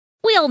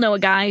all know a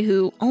guy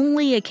who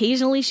only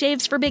occasionally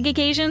shaves for big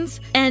occasions,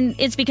 and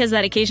it's because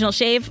that occasional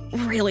shave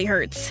really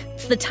hurts.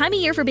 It's the time of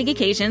year for big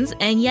occasions,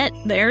 and yet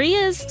there he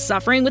is,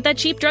 suffering with that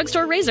cheap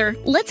drugstore razor.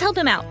 Let's help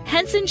him out.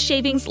 Henson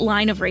Shaving's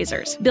line of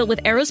razors, built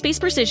with aerospace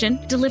precision,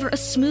 deliver a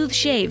smooth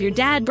shave your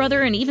dad,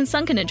 brother, and even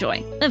son can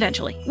enjoy,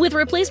 eventually. With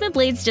replacement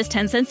blades just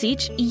 10 cents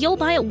each, you'll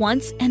buy it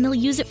once, and they'll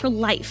use it for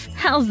life.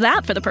 How's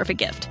that for the perfect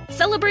gift?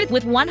 Celebrate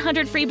with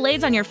 100 free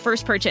blades on your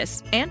first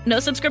purchase, and no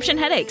subscription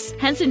headaches.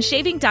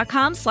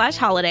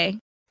 HensonShaving.com/holiday.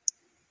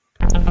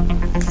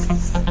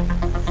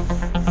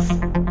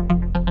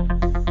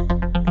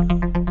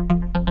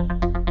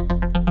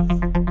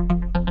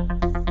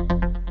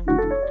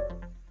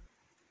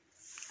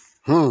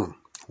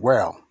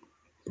 Well.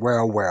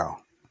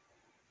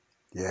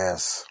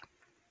 Yes.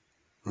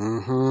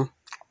 I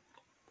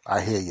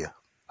hear you.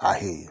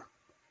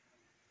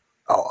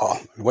 Oh,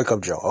 wake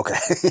up, Joe. Okay.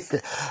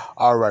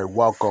 All right.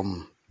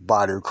 Welcome,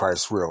 Body of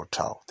Christ Real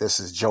Talk. This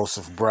is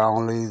Joseph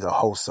Brownlee, the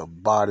host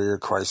of Body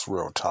of Christ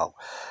Real Talk.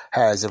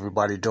 How's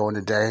everybody doing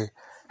today?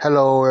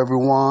 Hello,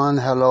 everyone.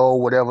 Hello,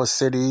 whatever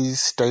city,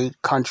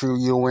 state, country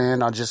you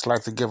in. I'd just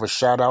like to give a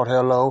shout out.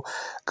 Hello.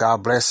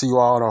 God bless you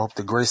all. I hope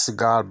the grace of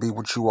God be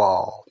with you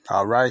all.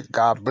 All right.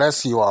 God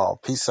bless you all.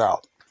 Peace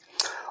out.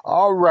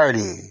 All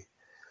righty.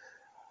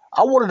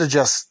 I wanted to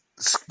just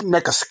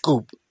make a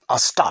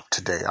stop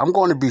today. I'm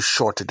going to be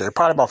short today,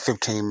 probably about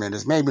 15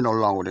 minutes, maybe no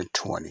longer than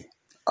 20.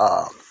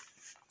 I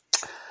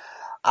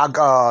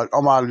got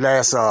on my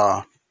last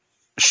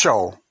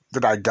show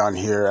that I done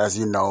here, as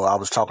you know, I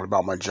was talking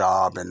about my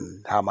job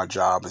and how my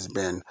job has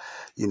been,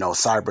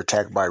 cyber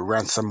attacked by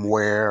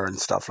ransomware and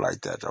stuff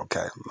like that.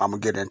 Okay, I'm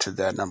gonna get into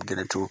that, and I'm gonna get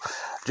into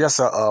just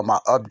my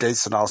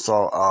updates and also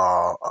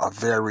a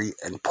very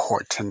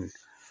important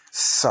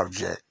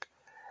subject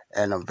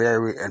and a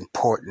very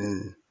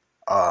important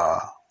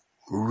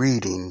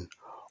reading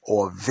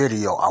or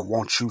video I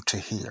want you to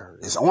hear.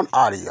 It's on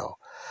audio,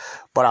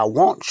 but I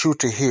want you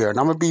to hear, and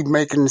I'm going to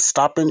be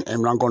stopping,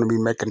 and I'm going to be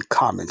making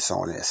comments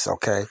on this,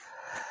 okay?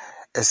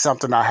 It's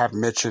something I have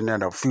mentioned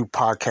in a few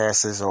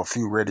podcasts or a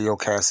few radio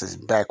casts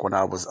back when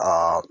I was,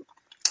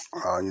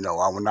 when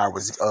I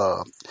was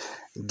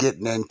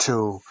getting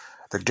into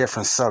the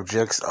different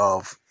subjects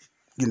of,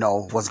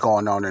 what's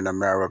going on in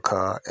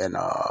America and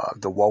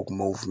the woke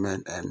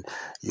movement and,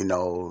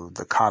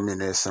 the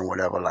communists and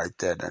whatever like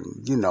that and,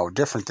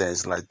 different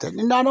things like that.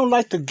 And I don't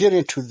like to get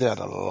into that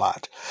a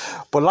lot.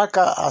 But like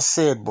I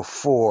said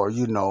before,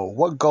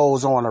 what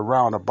goes on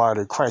around the body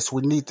of Christ,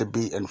 we need to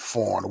be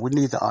informed. We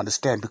need to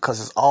understand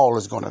because it's all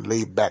is going to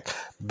lead back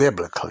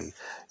biblically.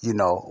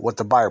 What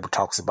the Bible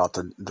talks about,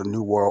 the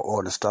New World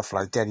Order, stuff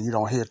like that. And you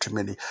don't hear too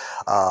many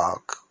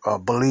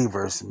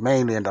believers,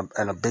 mainly in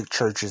the big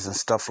churches and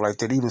stuff like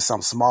that, even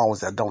some small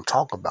ones that don't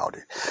talk about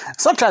it.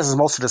 Sometimes it's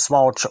most of the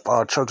small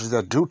churches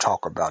that do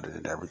talk about it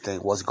and everything,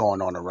 what's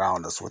going on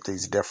around us with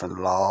these different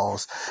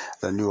laws.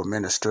 The new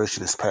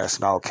administration is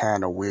passing all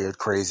kind of weird,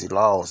 crazy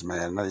laws,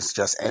 man. It's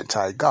just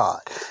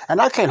anti-God.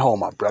 And I can't hold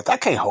my breath. I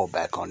can't hold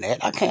back on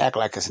that. I can't act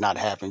like it's not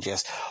happening,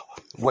 just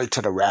wait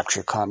till the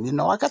rapture come.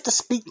 I got to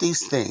speak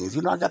these things.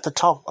 I got to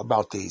talk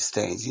about these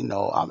things.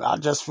 I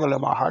just feel in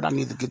my heart I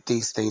need to get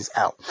these things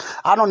out.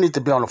 I don't need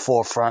to be on the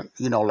forefront,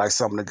 like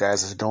some of the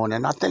guys is doing.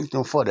 And I thank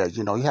them for that.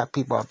 You have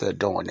people out there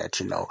doing that,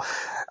 you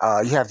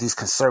have these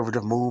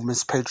conservative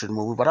movements, patriot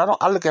movement, but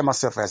I look at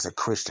myself as a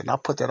Christian. I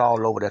put that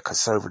all over that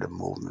conservative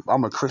movement.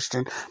 I'm a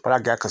Christian, but I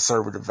got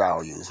conservative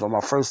values. But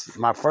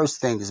my first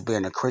thing is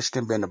being a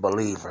Christian, being a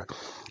believer,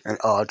 and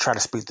try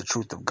to speak the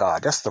truth of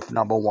God. That's the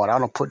number one. I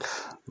don't put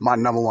my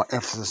number one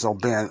emphasis on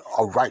being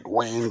a right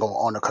wing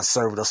or on the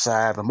conservative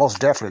side, and most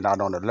definitely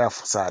not on the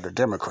left side, the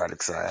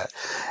Democratic side.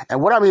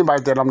 And what I mean by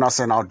that, I'm not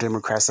saying all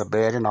Democrats are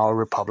bad and all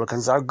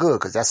Republicans are good,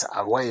 because that's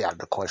way out of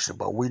the question.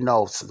 But we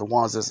know the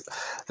ones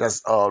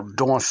that's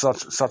doing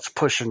such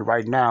pushing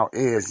right now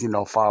is,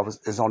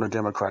 is on the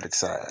Democratic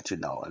side,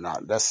 and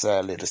that's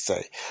sadly to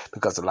say,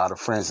 because a lot of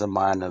friends of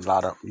mine and a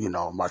lot of,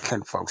 my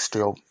kinfolk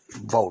still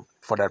vote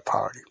for that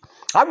party.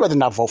 I'd rather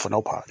not vote for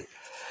no party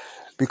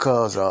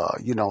because,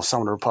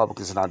 some of the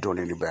Republicans are not doing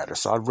any better.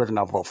 So I'd rather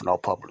not vote for no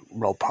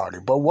party.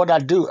 But what I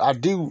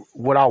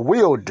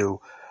will do,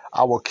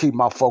 I will keep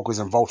my focus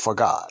and vote for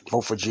God,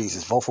 vote for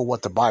Jesus, vote for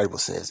what the Bible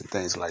says and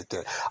things like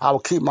that. I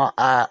will keep my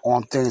eye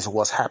on things of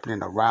what's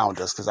happening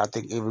around us because I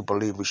think every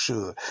believer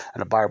should.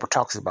 And the Bible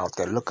talks about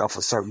that. Look out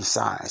for certain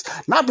signs.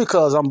 Not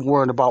because I'm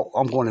worried about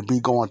I'm going to be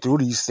going through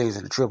these things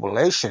in the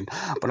tribulation,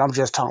 but I'm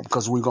just talking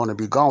because we're going to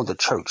be going to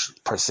church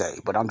per se.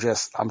 But I'm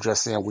just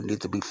saying we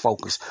need to be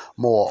focused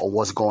more on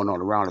what's going on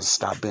around us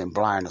and stop being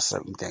blind to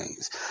certain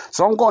things.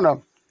 So I'm going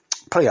to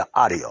play an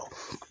audio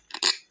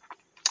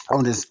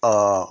on this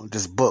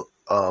book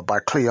by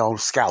Cleon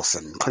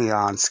Skousen.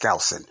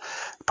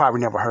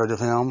 Probably never heard of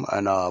him,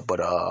 and but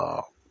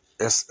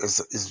it's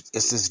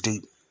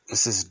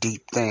this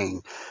deep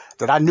thing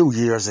that I knew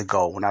years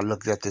ago when I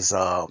looked at this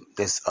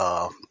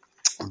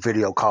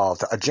video called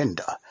The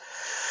Agenda.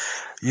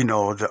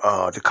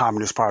 The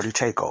Communist Party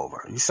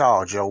takeover. You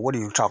saw, Joe, what are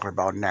you talking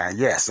about now?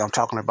 Yes, I'm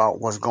talking about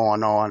what's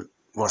going on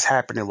was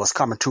happening was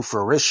coming to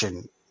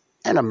fruition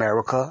in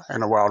America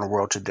and around the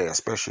world today,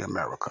 especially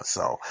America.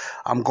 So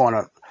I'm going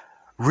to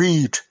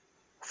read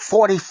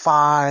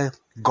 45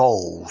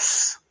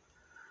 goals.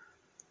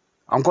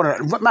 Matter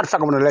of fact,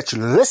 I'm going to let you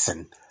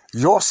listen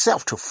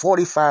yourself to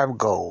 45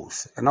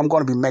 goals. And I'm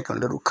going to be making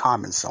little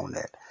comments on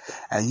that.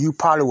 And you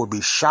probably will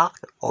be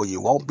shocked, or you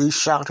won't be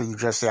shocked, or you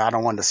just say, I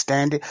don't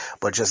understand it.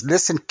 But just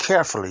listen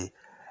carefully.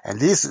 And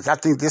I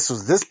think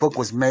this book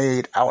was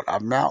made out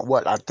of I'm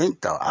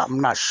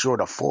not sure,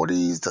 the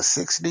 40s, the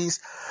 60s.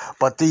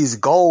 But these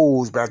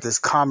goals by this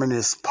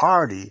Communist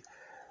Party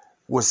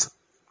was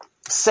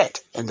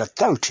set in the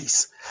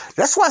 30s.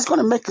 That's why it's going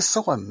to make it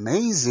so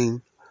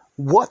amazing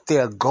what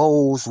their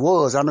goals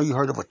was. I know you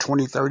heard of a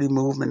 2030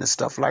 movement and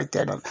stuff like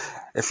that.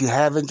 If you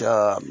haven't,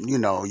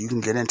 you can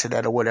get into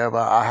that or whatever.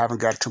 I haven't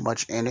got too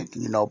much in it,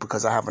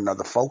 because I have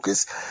another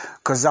focus.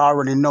 Because I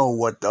already know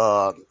what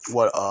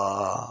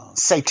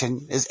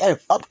Satan is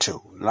up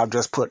to. And I've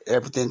just put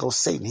everything on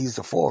Satan. He's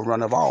the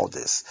forerunner of all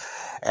this.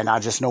 And I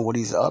just know what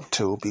he's up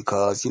to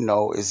because,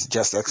 it's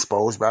just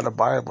exposed by the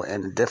Bible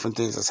and the different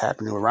things that's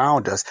happening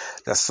around us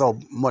that's so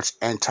much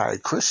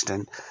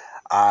anti-Christian.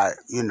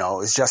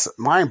 It's just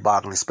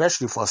mind-boggling,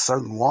 especially for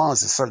certain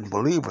ones and certain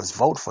believers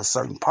vote for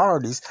certain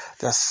parties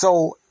that's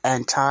so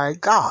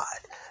anti-God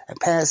and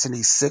passing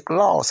these sick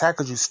laws. How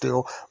could you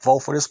still vote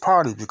for this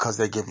party because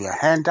they give you a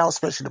handout,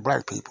 especially the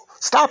black people?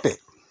 Stop it.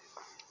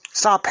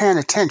 Stop paying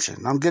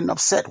attention. I'm getting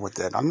upset with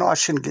that. I know I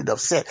shouldn't get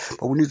upset,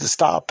 but we need to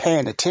stop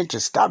paying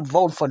attention. Stop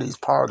voting for these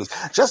parties.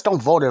 Just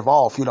don't vote it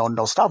off. You don't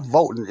know. Stop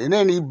voting. It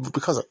ain't even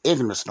because of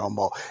ignorance no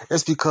more.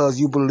 It's because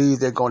you believe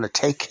they're going to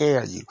take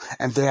care of you,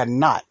 and they're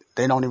not.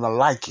 They don't even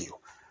like you.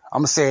 I'm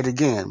going to say it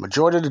again.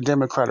 Majority of the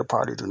Democratic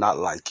Party do not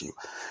like you.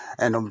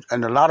 And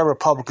a lot of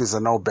Republicans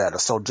are no better.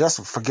 So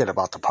just forget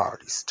about the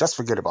parties. Just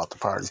forget about the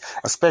parties,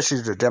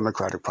 especially the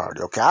Democratic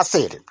Party. Okay, I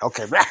said it.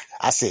 Okay,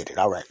 I said it.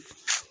 All right.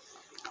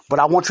 But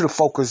I want you to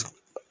focus,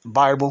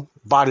 Bible,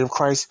 body of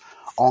Christ,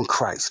 on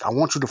Christ. I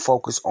want you to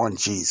focus on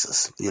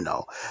Jesus,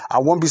 I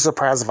wouldn't be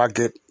surprised if I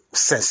get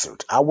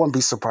censored. I wouldn't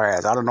be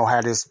surprised. I don't know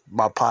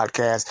my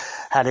podcast,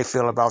 how they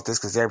feel about this,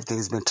 because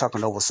everything's been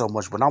taken over so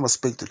much. But I'm going to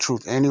speak the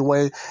truth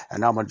anyway,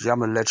 and I'm going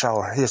to let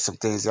y'all hear some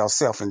things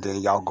yourself, and then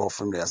y'all go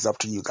from there. It's up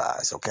to you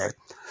guys, okay?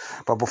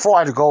 But before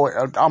I go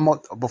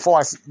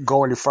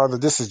any further,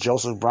 this is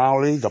Joseph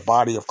Brownlee, the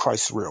Body of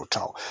Christ Real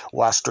Talk,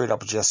 where I straight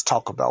up just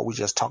talk about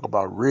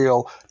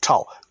real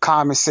talk,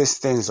 common sense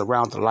things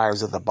around the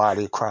lives of the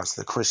body of Christ,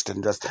 the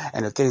Christian,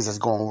 and the things that's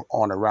going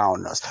on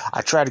around us.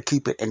 I try to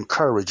keep it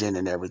encouraging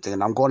and everything,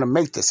 and I'm going to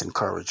make this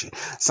encouraging.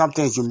 Some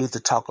things you need to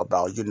talk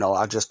about,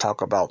 I just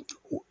talk about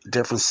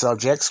different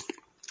subjects,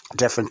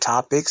 different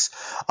topics,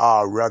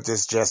 whether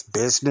it's just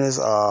business,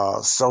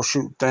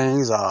 social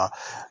things,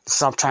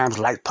 sometimes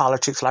like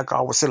politics, like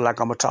I was saying, like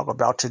I'm going to talk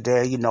about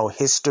today,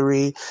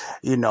 history,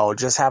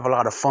 just have a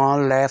lot of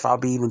fun, laugh. I'll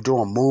be even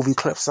doing movie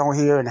clips on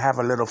here and have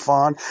a little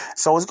fun.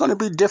 So it's going to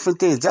be different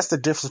things. That's the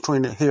difference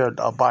between here,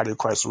 Body of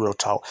Christ Real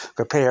Talk,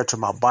 compared to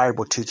my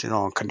Bible teaching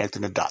on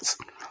connecting the dots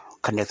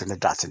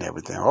and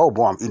everything. Oh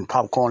boy, I'm eating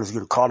popcorn. It's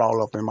getting caught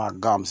all up in my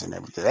gums and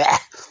everything.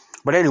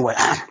 But anyway,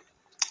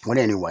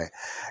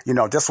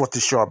 that's what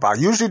this show about. I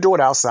usually do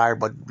it outside,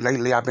 but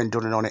lately I've been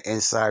doing it on the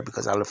inside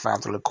because I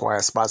found a little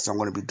quiet spot. So I'm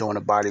going to be doing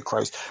the Body of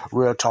Christ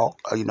Real Talk,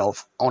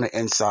 on the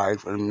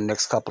inside for the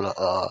next couple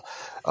of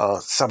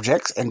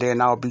subjects. And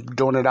then I'll be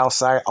doing it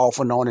outside off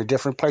and on in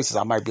different places.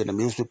 I might be in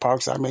amusement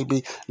parks. I may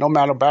be no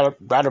matter by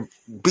the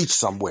beach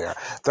somewhere.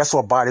 That's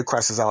what Body of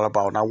Christ is all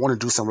about. And I want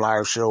to do some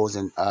live shows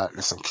and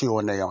some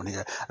Q&A on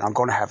here. And I'm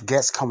going to have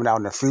guests coming out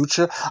in the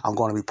future. I'm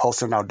going to be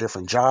posting out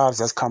different jobs.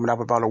 That's coming up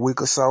about a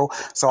week or so.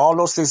 So all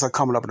those things are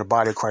coming up in the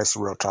Body of Christ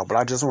Real Talk. But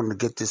I just wanted to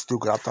get this through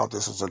because I thought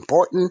this was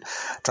important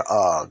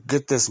to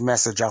get this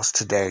message out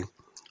today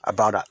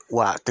about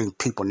what I think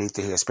people need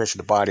to hear,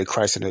 especially the Body of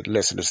Christ and the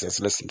listeners that's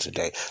listening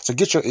today. So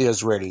get your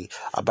ears ready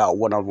about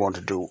what I'm going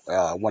to do,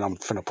 what I'm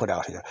going to put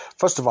out here.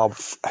 First of all,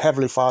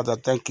 Heavenly Father, I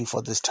thank you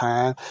for this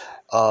time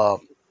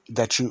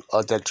that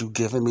you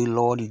given me,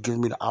 Lord. You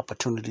given me the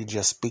opportunity to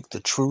just speak the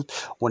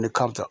truth when it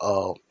comes to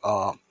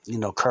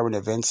current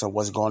events and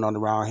what's going on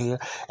around here,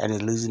 and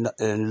it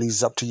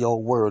leads up to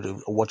your word,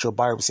 what your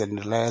Bible said in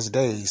the last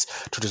days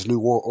to this new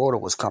world order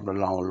was coming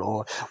along,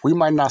 Lord. We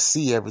might not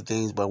see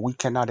everything, but we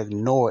cannot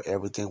ignore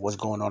everything what's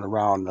going on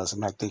around us,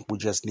 and I think we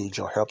just need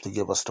your help to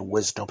give us the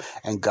wisdom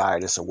and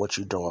guide us in what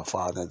you're doing,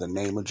 Father, in the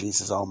name of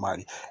Jesus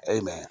Almighty.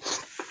 Amen.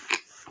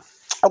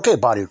 Okay,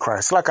 Body of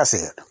Christ, like I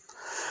said,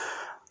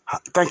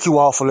 thank you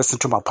all for listening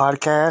to my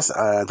podcast.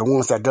 The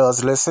ones that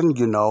does listen,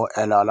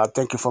 and I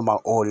thank you for my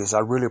audience. I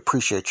really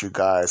appreciate you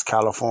guys.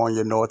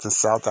 California, North and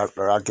South,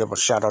 I give a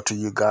shout out to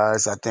you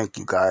guys. I thank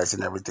you guys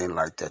and everything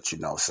like that,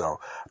 So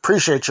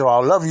appreciate you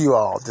all. Love you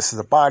all. This is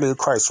the Body of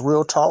Christ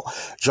Real Talk.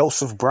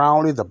 Joseph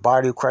Brownlee, the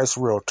Body of Christ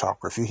Real Talk.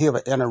 If you hear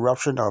an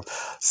interruption of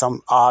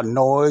some odd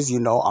noise,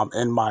 I'm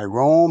in my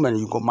room and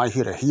you might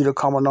hear the heater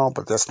coming on,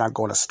 but that's not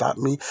going to stop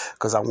me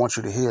because I want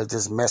you to hear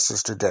this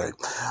message today.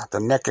 The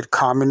Naked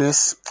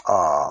Communist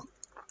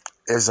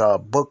is a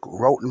book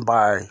written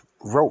by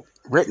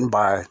written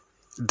by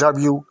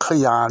W.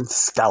 Cleon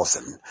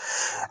Skousen.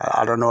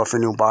 I don't know if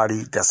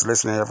anybody that's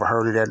listening ever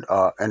heard of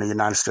that in the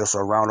United States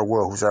or around the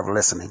world who's ever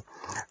listening.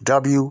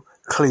 W.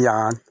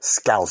 Cleon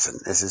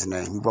Skousen is his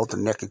name. He wrote The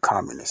Naked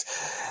Communist.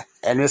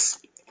 And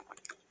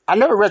I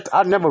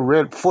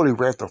never fully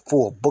read the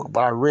full book,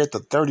 but I read the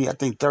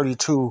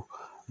 32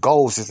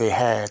 goals that they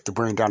had to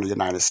bring down the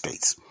United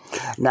States.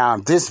 Now,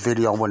 this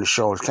video I want to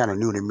show is kind of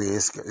new to me.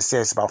 It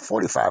says about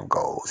 45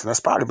 goals, and that's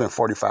probably been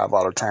 45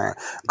 all the time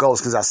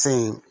goals because I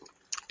seen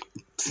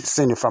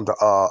it from the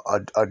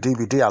a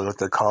DVD I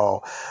looked at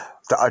called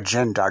The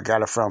Agenda. I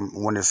got it from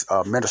when this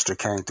minister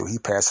came through. He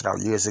passed it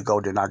out years ago.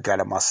 Then I got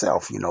it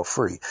myself,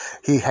 free.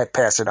 He had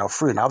passed it out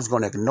free, and I was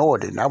going to ignore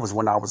it. And that was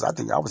when I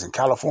think I was in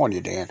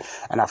California then,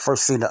 and I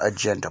first seen The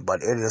Agenda.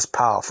 But it is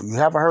powerful. You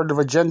haven't heard of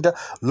Agenda?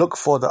 Look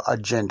for The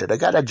Agenda. They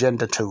got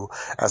Agenda too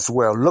as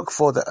well. Look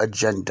for The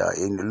Agenda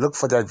and look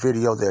for that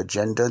video. The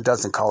Agenda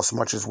doesn't cost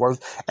much. It's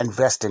worth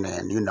investing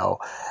in,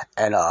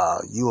 and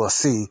you will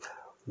see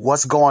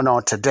what's going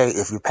on today.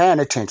 If you're paying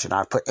attention,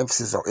 I put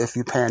emphasis on if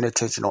you're paying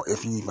attention or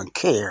if you even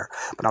care.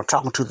 But I'm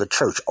talking to the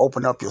church.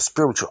 Open up your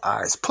spiritual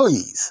eyes,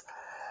 please.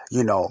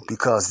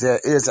 Because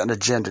there is an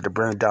agenda to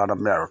bring down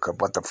America.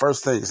 But the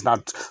first thing is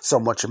not so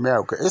much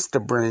America. It's to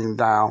bring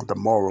down the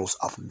morals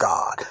of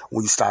God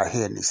when you start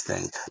hearing these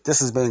things. This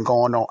has been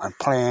going on and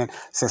planned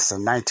since the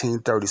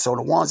 1930s. So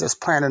the ones that's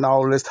planning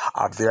all this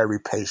are very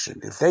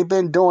patient. If they've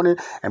been doing it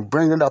and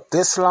bringing it up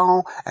this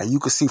long and you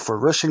can see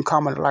fruition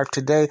coming to life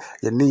today,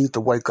 you need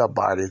to wake up,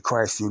 body of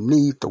Christ. You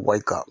need to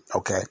wake up,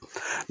 okay?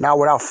 Now,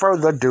 without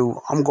further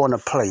ado, I'm going to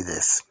play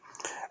this.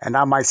 And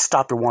I might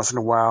stop it once in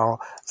a while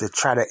to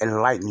try to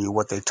enlighten you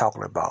what they're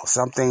talking about.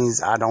 Some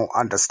things I don't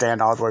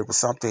understand all the way, but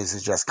some things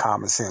is just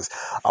common sense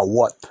of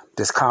what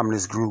this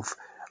communist group,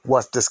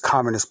 what this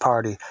communist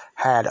party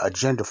had an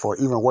agenda for,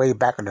 even way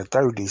back in the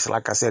 30s.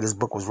 Like I said, this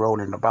book was wrote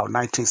in about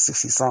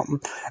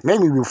 1960-something.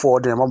 Maybe before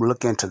then. I'm going to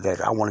look into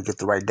that. I want to get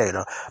the right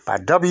data. By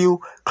W.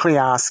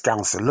 Cleon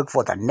Skousen. Look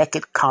for The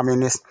Naked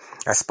Communist,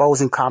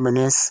 Exposing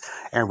Communists,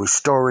 and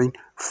Restoring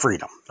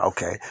Freedom.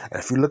 Okay.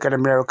 And if you look at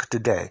America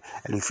today,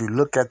 and if you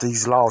look at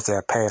these laws that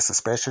are passed,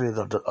 especially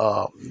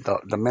the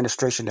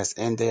administration that's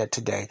in there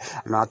today,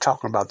 I'm not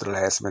talking about the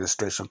last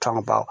administration. I'm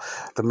talking about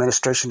the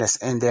administration that's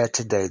in there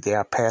today. They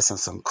are passing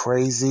some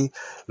crazy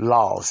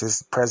laws.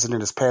 This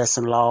president is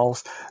passing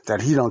laws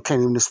that he can't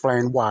even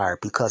explain why,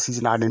 because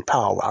he's not in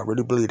power. I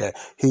really believe that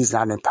he's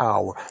not in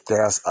power.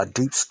 There's a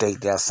deep state.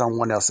 There's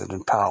someone else that's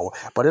in power.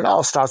 But it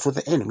all starts with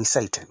the enemy,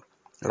 Satan.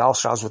 It all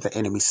starts with the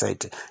enemy,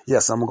 Satan.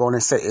 Yes, I'm going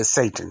to say it's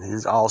Satan.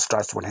 It all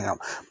starts with him.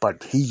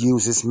 But he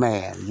uses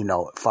man,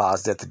 far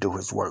as that to do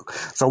his work.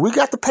 So we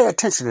got to pay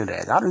attention to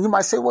that. You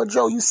might say, well,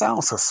 Joe, you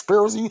sound so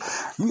spiritual.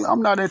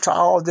 I'm not into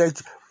all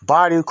that.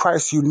 Body of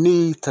Christ, you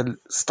need to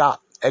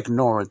stop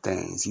ignoring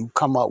things. You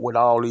come up with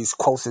all these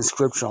quotes in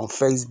scripture on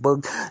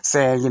Facebook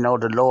saying,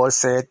 the Lord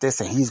said this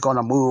and he's going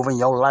to move in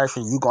your life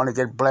and you're going to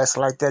get blessed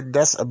like that.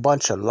 That's a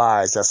bunch of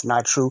lies. That's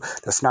not true.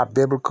 That's not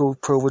biblical.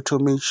 Prove it to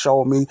me.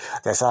 Show me.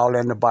 That's all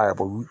in the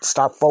Bible.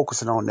 Stop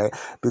focusing on that,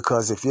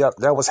 because if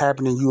that was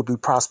happening, you would be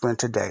prospering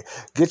today.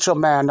 Get your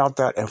mind out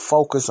there and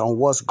focus on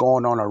what's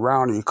going on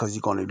around you, because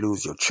you're going to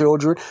lose your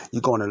children.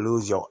 You're going to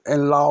lose your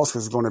in-laws,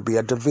 because there's going to be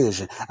a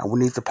division. And we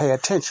need to pay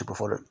attention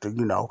before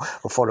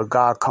the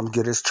God come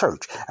get his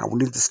church. And we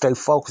need to stay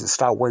focused and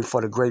start waiting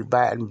for the great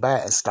bad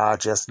and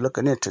start just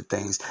looking into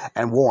things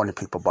and warning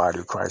people, body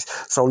of Christ.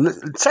 So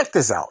check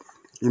this out.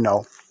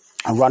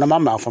 I'm running my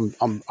mouth.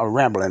 I'm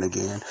rambling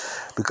again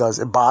because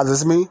it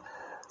bothers me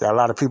that a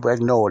lot of people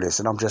ignore this.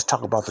 And I'm just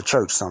talking about the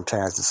church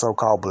sometimes. The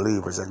so-called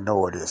believers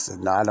ignore this.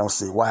 And I don't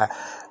see why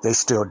they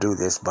still do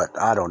this, but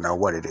I don't know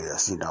what it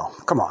is.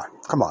 Come on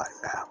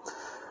now.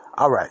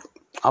 All right.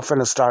 I'm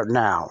finna start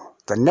now.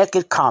 The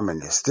Naked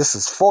Communist. This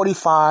is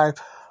 45.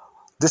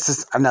 This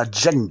is an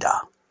agenda.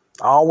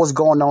 All what's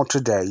going on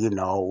today,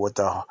 with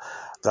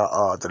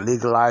the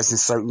legalizing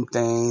certain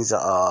things,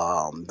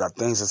 the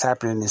things that's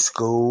happening in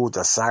school, the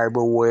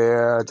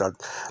cyberware,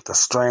 the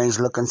strange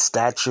looking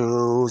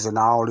statues and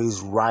all these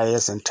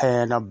riots and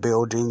tearing up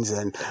buildings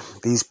and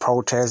these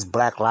protests,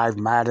 Black Lives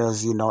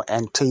Matters,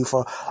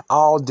 Antifa.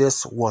 All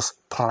this was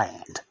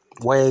planned.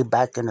 Way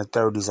back in the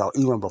 30s or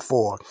even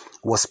before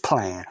was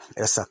planned.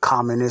 It's a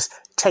communist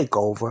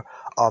takeover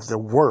of the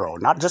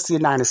world, not just the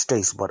United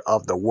States, but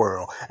of the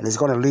world. And it's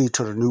going to lead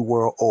to the New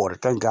World Order.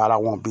 Thank God I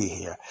won't be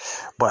here.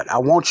 But I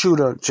want you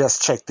to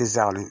just check this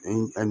out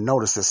and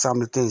notice that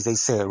some of the things they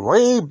said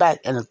way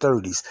back in the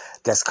 30s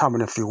that's coming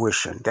to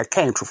fruition, that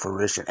came to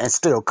fruition and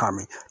still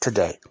coming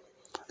today.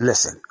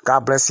 Listen,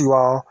 God bless you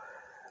all.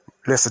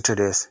 Listen to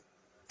this.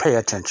 Pay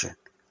attention.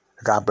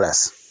 God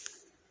bless.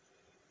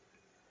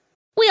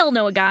 We all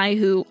know a guy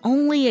who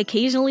only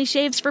occasionally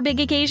shaves for big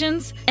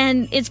occasions, and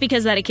And it's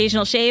because that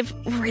occasional shave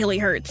really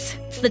hurts.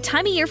 It's the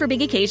time of year for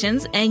big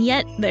occasions, and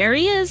yet there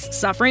he is,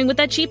 suffering with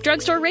that cheap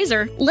drugstore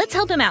razor. Let's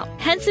help him out.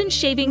 Henson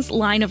Shaving's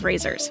line of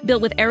razors,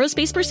 built with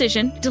aerospace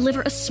precision,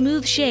 deliver a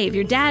smooth shave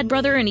your dad,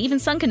 brother, and even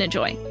son can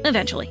enjoy,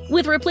 eventually.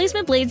 With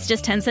replacement blades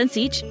just 10 cents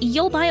each,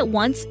 you'll buy it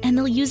once and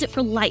they'll use it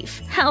for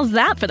life. How's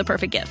that for the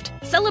perfect gift?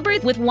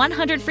 Celebrate with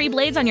 100 free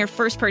blades on your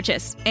first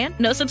purchase and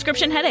no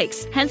subscription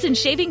headaches.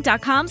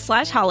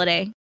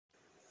 HensonShaving.com/holiday.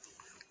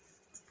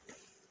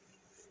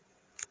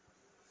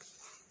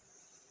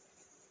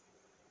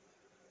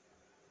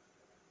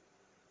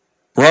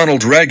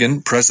 Ronald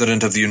Reagan,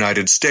 President of the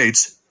United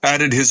States,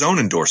 added his own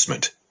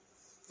endorsement.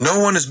 No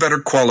one is better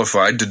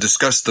qualified to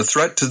discuss the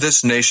threat to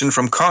this nation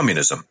from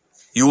communism.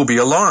 You will be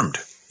alarmed.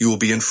 You will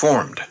be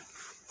informed.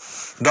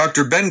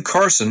 Dr. Ben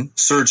Carson,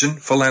 surgeon,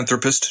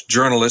 philanthropist,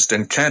 journalist,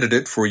 and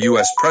candidate for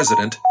U.S.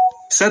 President,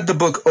 said the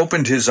book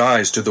opened his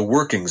eyes to the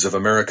workings of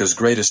America's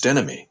greatest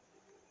enemy.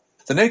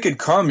 The Naked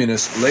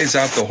Communist lays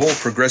out the whole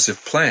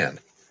progressive plan.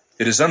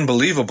 It is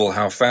unbelievable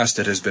how fast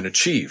it has been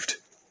achieved.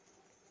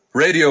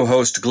 Radio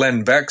host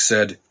Glenn Beck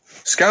said,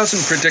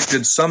 "Skousen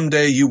predicted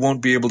someday you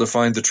won't be able to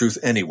find the truth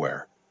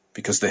anywhere,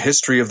 because the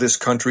history of this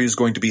country is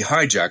going to be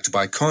hijacked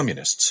by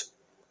communists."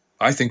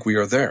 I think we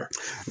are there.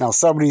 Now,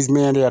 some of these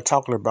men they are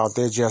talking about,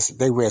 they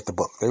read the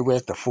book. They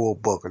read the full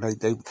book, and they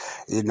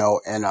they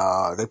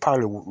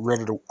probably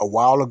read it a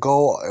while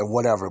ago or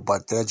whatever.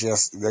 But they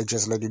just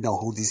let you know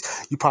who these.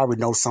 You probably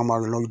know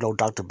somebody. You know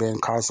Dr. Ben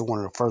Carson, one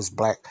of the first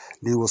black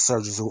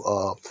neurosurgeons who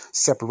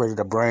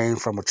separated a brain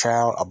from a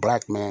child, a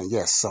black man.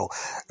 Yes, so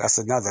that's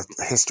another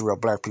history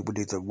of black people.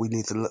 We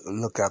need to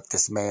look up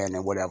this man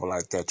and whatever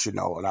like that. You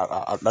know, and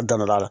I've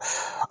done a lot of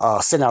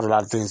sent out a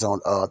lot of things on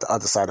the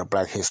other side of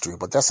black history,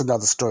 but that's another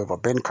story.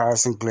 But Ben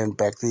Carson, Glenn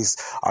Beck, these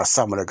are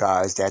some of the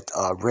guys that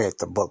read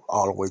the book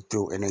all the way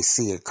through, and they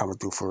see it coming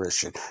through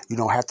fruition. You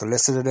don't have to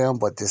listen to them,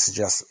 but this is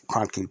just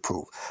concrete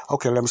proof.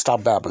 Okay, let me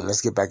stop babbling.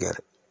 Let's get back at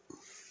it.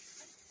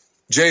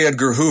 J.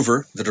 Edgar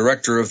Hoover, the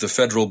director of the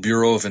Federal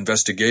Bureau of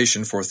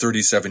Investigation for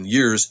 37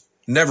 years,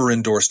 never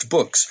endorsed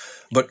books,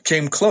 but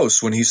came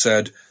close when he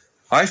said,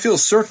 "I feel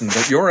certain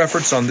that your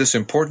efforts on this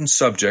important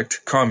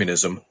subject,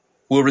 communism,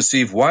 will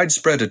receive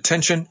widespread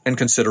attention and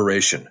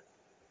consideration."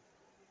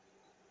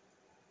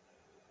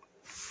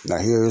 Now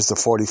here is the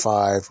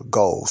 45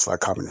 goals for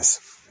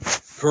communists.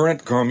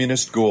 Current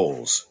communist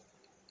goals.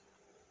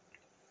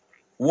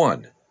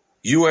 1.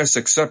 U.S.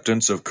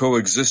 acceptance of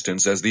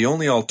coexistence as the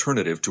only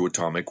alternative to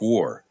atomic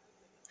war.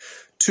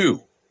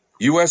 2.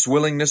 U.S.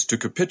 willingness to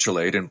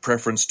capitulate in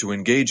preference to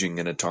engaging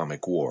in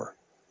atomic war.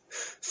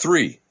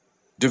 3.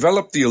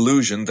 Develop the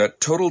illusion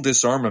that total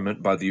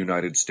disarmament by the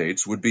United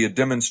States would be a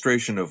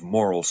demonstration of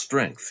moral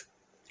strength.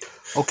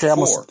 Okay, I'm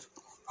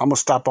gonna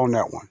stop on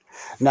that one.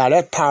 Now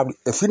that probably,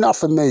 if you're not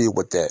familiar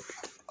with that,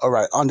 all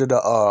right, under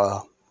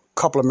the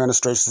couple of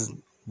administrations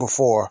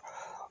before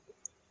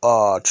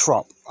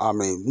Trump,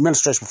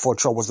 administration before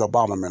Trump was the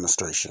Obama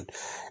administration,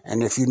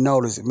 and if you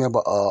notice,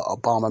 remember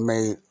Obama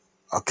made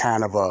a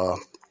kind of a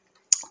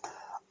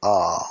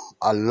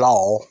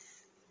law,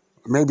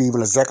 maybe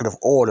even executive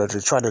order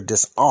to try to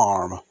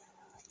disarm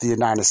the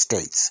United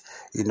States.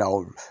 You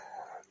know,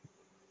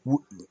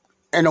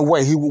 in a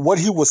way, what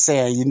he was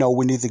saying, you know,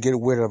 we need to get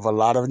rid of a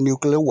lot of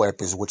nuclear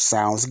weapons, which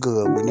sounds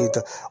good. We need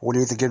to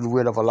get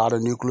rid of a lot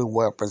of nuclear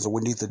weapons, and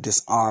we need to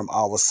disarm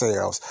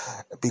ourselves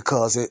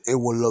because it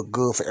will look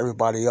good for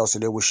everybody else,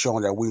 and it was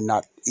showing that we're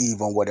not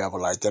even, whatever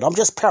like that. I'm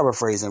just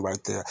paraphrasing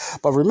right there.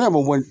 But remember,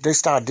 when they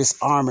started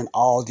disarming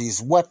all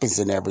these weapons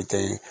and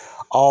everything,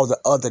 all the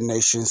other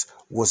nations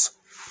was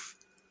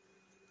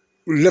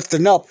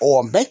lifting up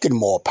or making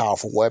more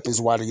powerful weapons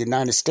while the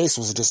United States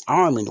was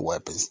disarming the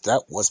weapons.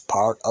 That was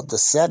part of the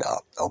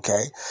setup,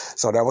 okay?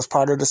 So that was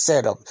part of the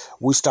setup.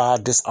 We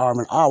started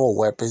disarming our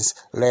weapons,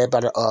 led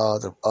by the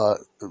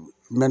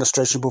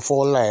administration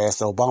before last,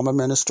 the Obama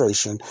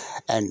administration,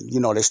 and, you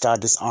know, they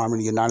started disarming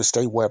the United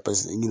States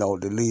weapons, you know,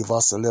 to leave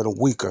us a little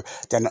weaker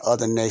than the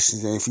other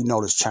nations. And if you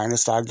notice, China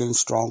started getting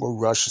stronger,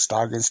 Russia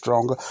started getting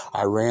stronger,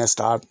 Iran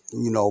started,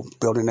 you know,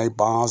 building their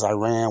bombs.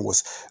 Iran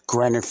was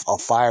granted a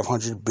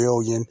 500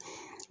 billion,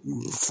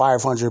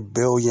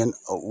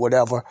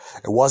 whatever.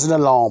 It wasn't a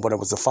loan, but it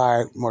was a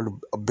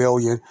 500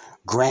 billion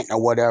grant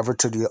or whatever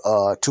to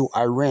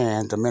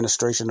Iran. The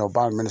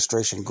Obama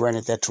administration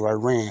granted that to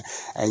Iran.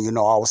 And, you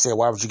know, I would say,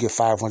 why would you give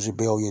 500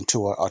 billion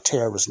to a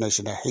terrorist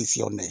nation that hates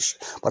your nation?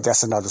 But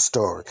that's another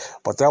story.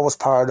 But that was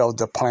part of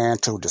the plan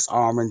to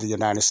disarming the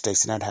United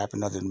States, and that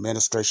happened under the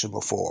administration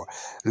before.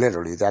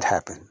 Literally, that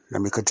happened.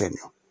 Let me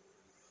continue.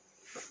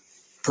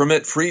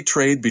 Permit free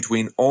trade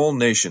between all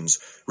nations,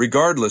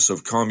 regardless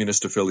of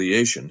communist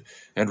affiliation,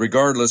 and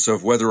regardless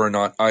of whether or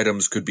not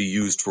items could be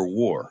used for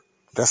war.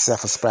 That's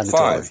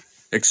self-explanatory. 5.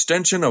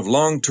 Extension of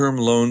long-term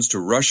loans to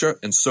Russia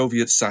and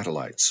Soviet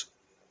satellites.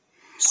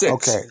 6.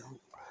 Okay.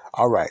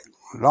 All right.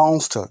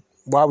 Loans to,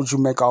 why would you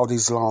make all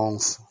these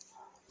loans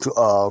to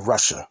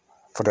Russia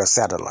for their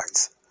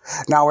satellites?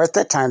 Now, at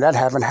that time, that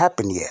haven't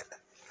happened yet.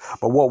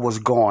 But what was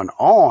going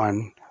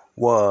on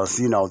was,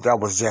 that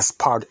was just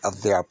part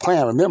of their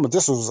plan. Remember,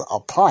 this was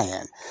a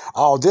plan.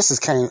 A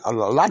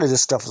lot of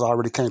this stuff has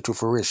already came to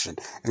fruition.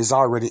 It is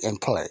already in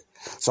play.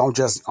 So I'm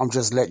just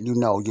letting you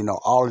know,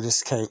 all of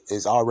this came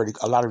in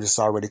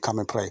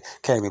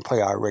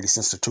play already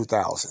since the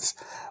 2000s.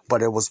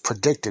 But it was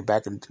predicted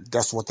back, and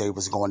that's what they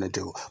was going to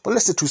do. But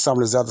listen to some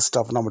of this other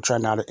stuff, and I'm gonna try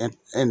not to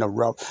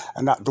interrupt.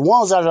 And the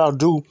ones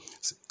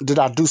that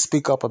I do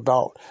speak up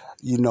about,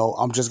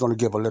 I'm just going to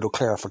give a little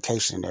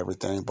clarification and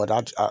everything.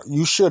 But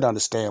you should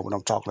understand what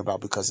I'm talking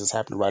about because it's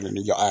happening right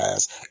under your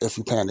eyes if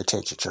you're paying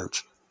attention,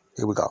 church.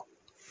 Here we go.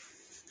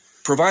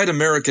 Provide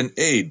American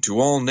aid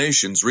to all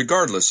nations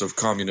regardless of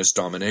communist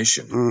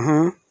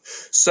domination.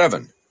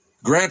 7.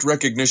 Grant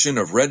recognition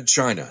of Red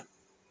China.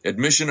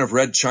 Admission of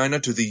Red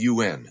China to the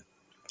UN.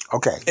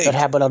 Okay, 8. That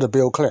happened under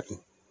Bill Clinton.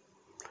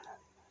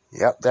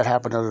 Yep, that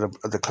happened under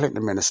the Clinton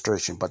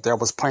administration, but that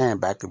was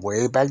planned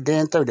way back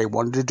then. They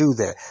wanted to do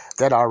that.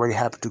 That already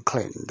happened to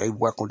Clinton. They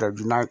welcomed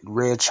the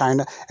Red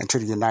China into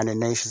the United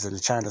Nations,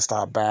 and China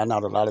started buying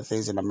out a lot of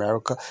things in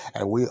America,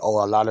 and we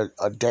owe a lot of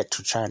debt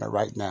to China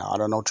right now. I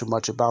don't know too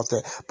much about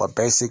that, but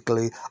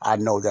basically, I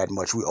know that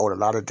much. We owe a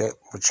lot of debt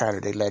for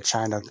China. They let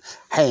China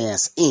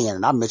hands in,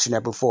 and I mentioned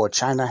that before.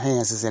 China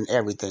hands is in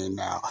everything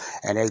now,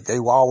 and they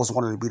always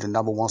wanted to be the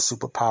number one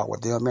superpower,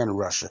 them and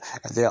Russia,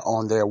 and they're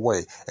on their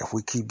way. If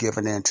we keep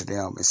giving in to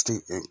them and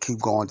keep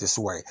going this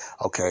way.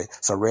 Okay,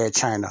 so Red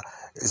China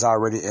is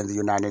already in the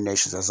United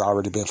Nations. Has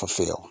already been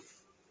fulfilled.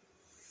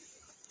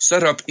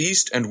 Set up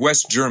East and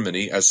West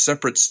Germany as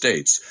separate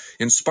states,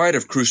 in spite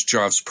of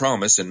Khrushchev's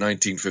promise in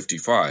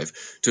 1955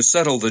 to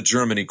settle the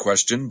Germany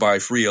question by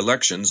free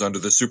elections under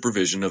the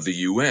supervision of the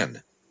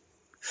UN.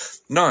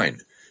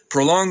 9.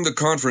 Prolong the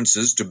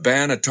conferences to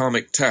ban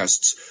atomic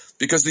tests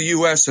because the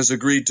U.S. has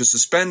agreed to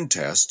suspend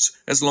tests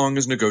as long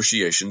as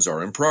negotiations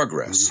are in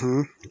progress.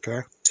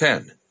 Okay.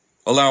 10.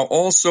 Allow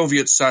all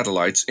Soviet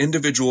satellites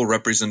individual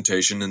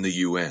representation in the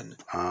UN.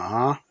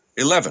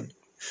 11.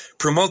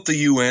 Promote the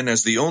UN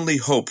as the only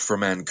hope for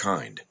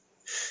mankind.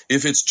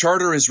 If its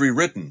charter is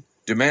rewritten,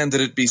 demand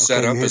that it be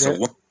set up as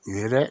You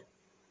hear that?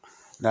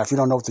 Now, if you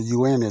don't know what the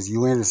UN is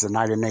the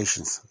United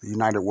Nations, the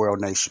United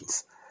World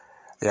Nations.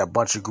 They're a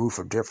bunch of groups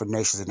of different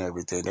nations and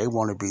everything. They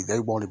want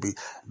to be,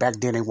 back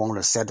then they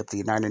wanted to set up the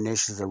United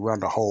Nations and run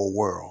the whole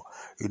world.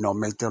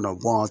 Make them the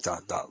ones,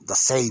 the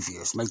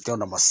saviors, make them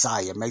the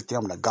Messiah, make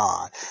them the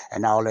God.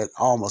 And all that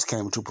almost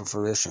came to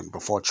fruition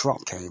before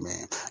Trump came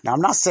in. Now,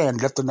 I'm not saying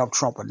lifting up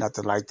Trump or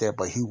nothing like that,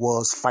 but he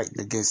was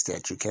fighting against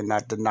that. You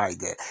cannot deny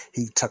that.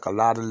 He took a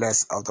lot of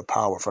less of the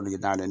power from the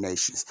United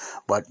Nations.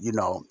 But,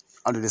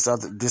 under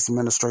this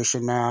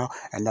administration now,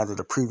 and under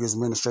the previous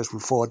administration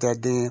before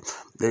that, then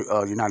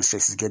the United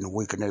States is getting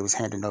weak, and they was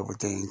handing over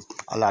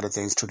a lot of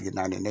things to the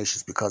United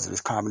Nations because of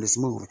this communist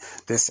movement.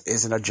 This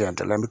is an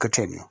agenda. Let me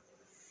continue.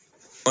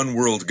 One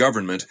world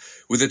government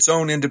with its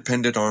own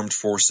independent armed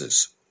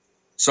forces.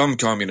 Some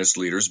communist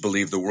leaders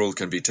believe the world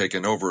can be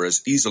taken over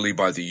as easily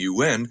by the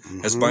UN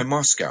as by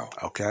Moscow.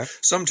 Okay.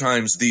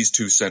 Sometimes these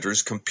two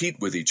centers compete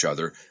with each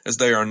other, as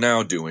they are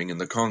now doing in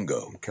the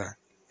Congo. Okay.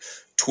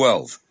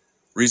 12.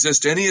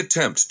 Resist any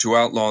attempt to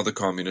outlaw the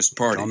Communist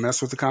Party. Don't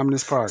mess with the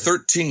Communist Party.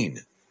 13.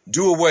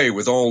 Do away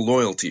with all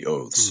loyalty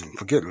oaths.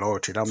 Forget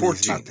loyalty. That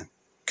means nothing.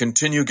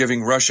 Continue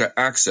giving Russia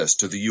access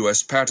to the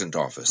U.S. Patent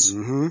Office.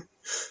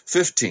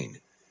 15.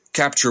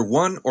 Capture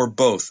one or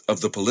both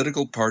of the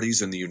political parties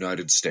in the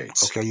United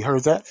States. Okay, you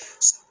heard that?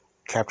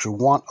 Capture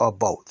one or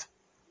both.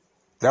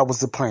 That was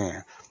the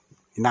plan.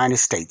 United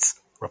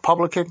States,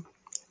 Republican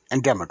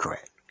and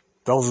Democrat.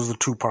 Those are the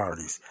two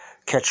parties.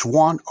 Catch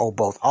one or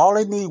both. All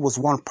they need was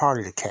one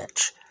party to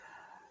catch,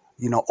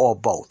 or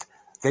both.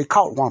 They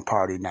caught one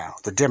party now,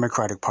 the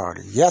Democratic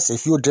Party. Yes,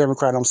 if you're a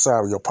Democrat, I'm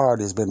sorry, your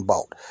party has been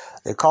bought.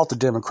 They caught the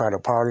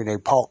Democratic Party,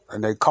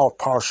 and they caught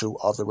partial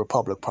of the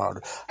Republican Party.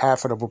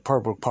 Half of the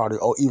Republican Party,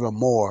 or even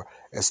more,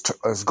 is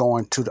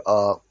going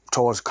to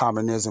towards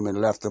communism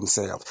and left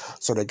themselves.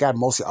 So they got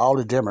mostly all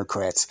the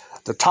Democrats,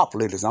 the top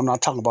leaders. I'm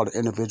not talking about the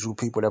individual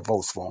people that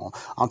votes for them.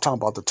 I'm talking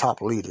about the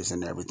top leaders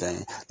and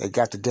everything. They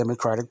got the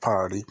Democratic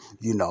Party,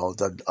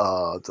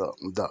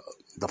 the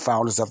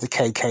founders of the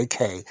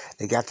KKK.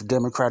 They got the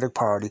Democratic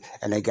Party,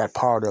 and they got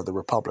part of the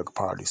Republican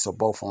Party. So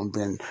both of them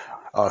been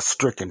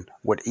stricken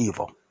with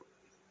evil.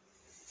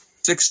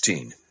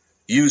 16.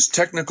 Use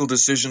technical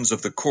decisions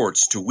of the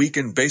courts to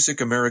weaken basic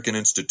American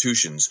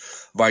institutions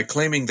by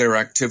claiming their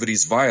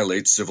activities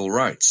violate civil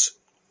rights.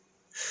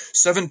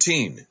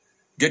 17.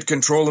 Get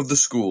control of the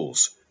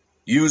schools.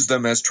 Use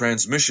them as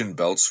transmission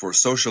belts for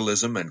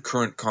socialism and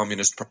current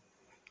communist...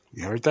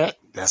 You heard that?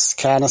 That's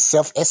kind of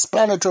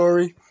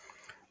self-explanatory.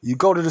 You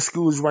go to the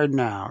schools right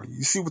now.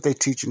 You see what they're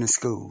teaching in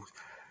schools.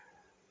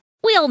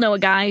 We all know a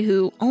guy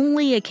who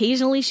only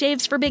occasionally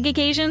shaves for big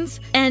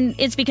occasions, and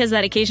it's because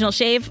that occasional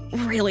shave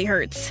really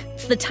hurts.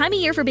 It's the time of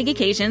year for big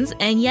occasions,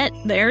 and yet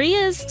there he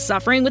is,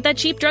 suffering with that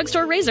cheap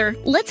drugstore razor.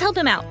 Let's help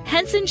him out.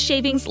 Henson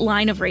Shaving's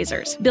line of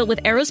razors, built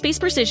with aerospace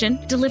precision,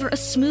 deliver a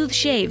smooth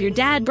shave your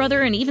dad,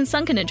 brother, and even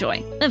son can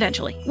enjoy,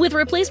 eventually. With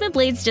replacement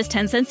blades just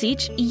 10 cents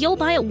each, you'll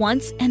buy it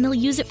once, and they'll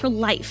use it for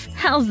life.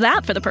 How's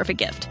that for the perfect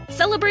gift?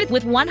 Celebrate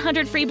with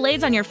 100 free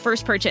blades on your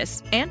first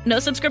purchase, and no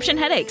subscription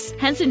headaches.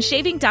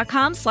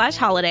 HensonShaving.com/holiday.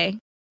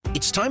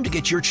 It's time to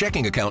get your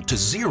checking account to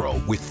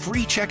zero with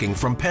free checking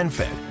from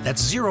PenFed.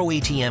 That's zero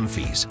ATM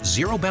fees,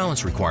 zero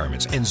balance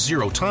requirements, and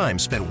zero time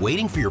spent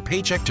waiting for your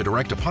paycheck to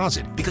direct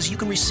deposit because you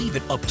can receive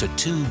it up to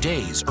 2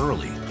 days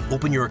early.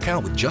 Open your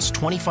account with just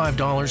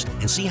 $25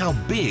 and see how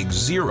big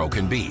zero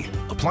can be.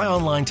 Apply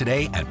online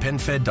today at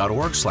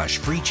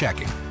PenFed.org/free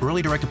checking.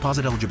 Early direct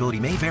deposit eligibility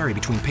may vary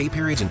between pay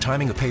periods and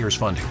timing of payers'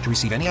 funding. To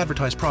receive any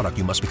advertised product,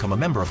 you must become a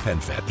member of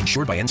PenFed,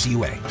 insured by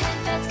NCUA.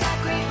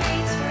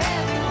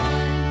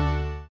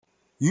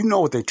 You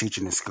know what they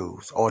teaching in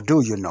schools, or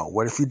do you know?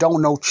 Well, if you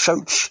don't know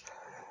church,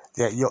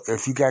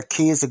 if you got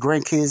kids or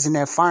grandkids in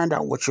there, find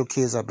out what your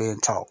kids are being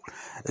taught.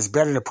 It's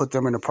better to put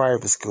them in a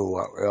private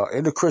school,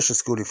 in a Christian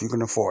school if you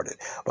can afford it,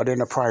 but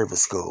in a private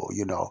school,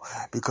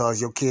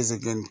 because your kids are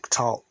getting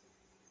taught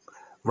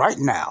right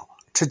now,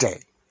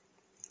 today.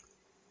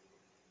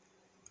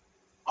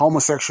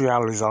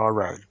 Homosexuality is all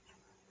right.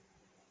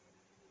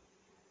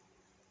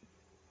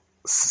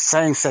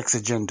 Same-sex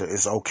agenda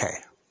is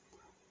okay.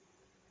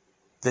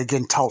 They're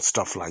getting taught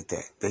stuff like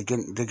that. They're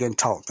getting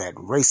taught that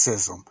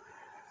racism,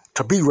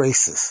 to be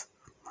racist,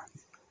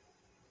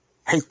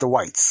 hate the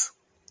whites.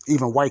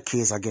 Even white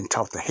kids are getting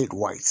taught to hate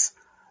whites.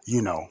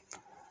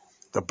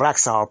 The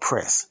blacks are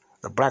oppressed.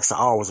 The blacks are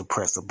always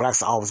oppressed. The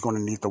blacks are always going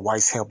to need the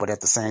whites' help, but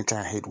at the same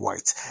time hate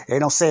whites. They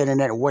don't say it in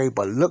that way,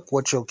 but look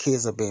what your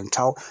kids are being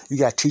taught. You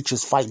got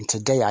teachers fighting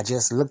today. I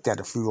just looked at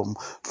a few of them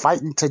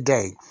fighting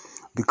today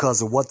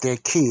because of what their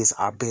kids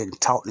are being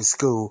taught in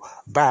school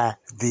by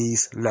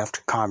these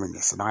left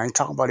communists. And I ain't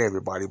talking about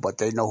everybody, but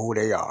they know who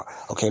they are.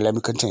 Okay, let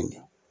me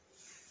continue.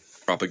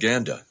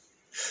 Propaganda.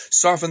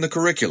 Soften the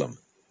curriculum.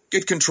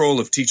 Get control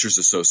of teachers'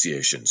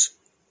 associations.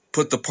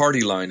 Put the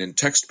party line in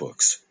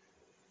textbooks.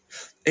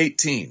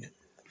 18.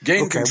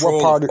 Gain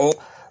control.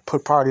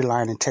 Put party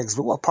line in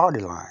textbook. What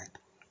party line?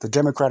 The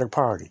Democratic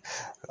Party.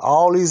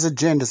 All these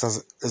agendas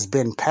has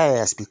been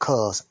passed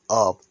because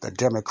of the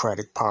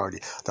Democratic Party.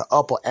 The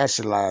upper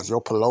echelons,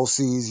 your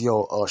Pelosi's,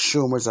 your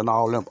Schumers, and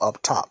all them up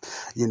top.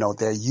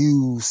 They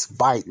use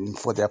Biden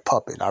for their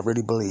puppet. I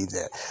really believe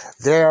that.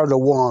 They're the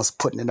ones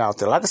putting it out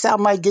there. Like I said, I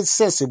might get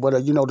sensitive, but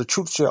the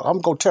truth,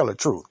 I'm going to tell the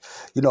truth.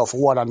 For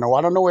what I know.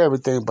 I don't know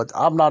everything, but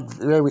I'm not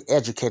very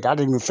educated. I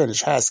didn't even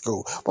finish high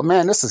school. But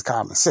man, this is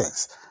common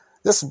sense.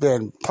 This has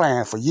been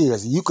planned for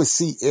years. You can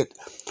see it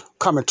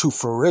coming to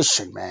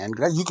fruition, man.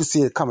 You can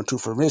see it coming to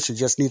fruition. You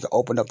just need to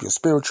open up your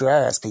spiritual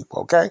eyes,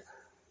 people, okay?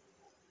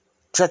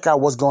 Check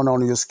out what's going on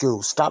in your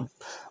school. Stop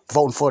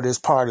voting for this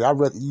party.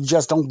 You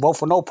just don't vote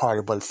for no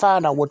party, but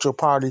find out what your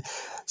party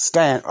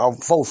stand or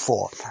vote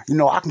for.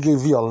 I can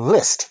give you a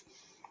list.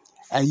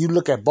 And you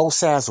look at both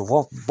sides of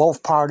what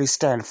both parties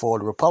stand for.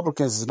 The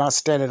Republicans is not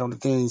standing on the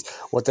things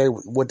what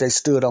they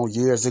stood on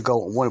years ago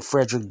when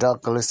Frederick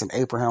Douglass and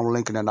Abraham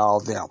Lincoln and all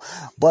of them.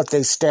 But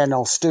they stand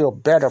on still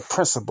better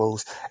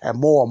principles and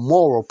more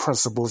moral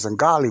principles and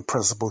godly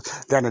principles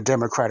than the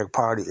Democratic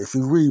Party. If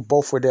you read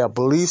both of their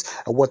beliefs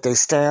and what they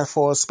stand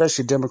for,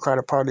 especially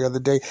Democratic Party the other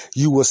day,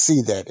 you will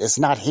see that. It's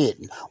not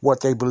hidden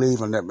what they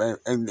believe in.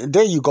 And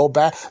there you go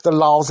back the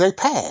laws they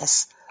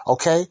pass.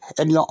 Okay,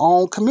 in your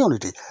own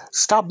community.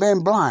 Stop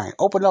being blind.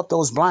 Open up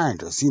those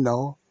blinders,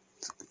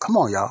 Come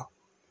on, y'all.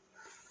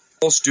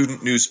 All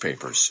student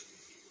newspapers.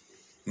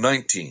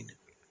 19.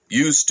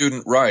 Use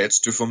student riots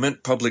to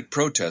foment public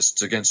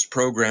protests against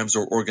programs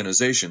or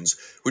organizations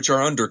which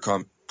are under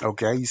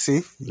Okay, you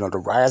see? The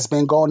riots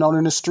been going on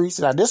in the streets.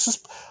 Now, this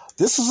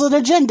is an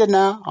agenda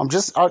now.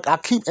 I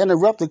keep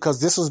interrupting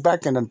because this was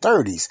back in the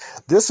 30s.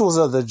 This was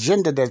an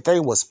agenda that they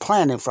was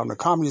planning from the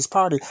Communist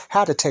Party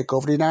how to take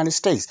over the United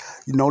States.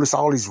 You notice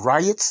all these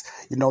riots.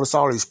 You notice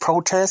all these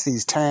protests,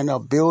 these tearing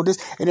up buildings.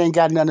 It ain't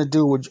got nothing to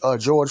do with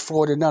George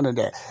Floyd and none of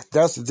that.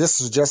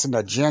 This is just an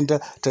agenda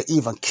to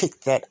even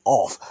kick that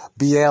off.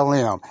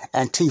 BLM,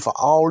 Antifa,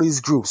 all these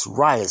groups,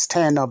 riots,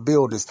 tearing up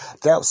buildings.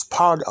 That was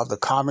part of the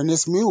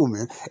communist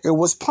movement. It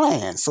was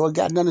planned. So it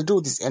got nothing to do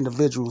with these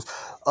individuals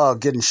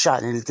getting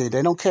shot and anything.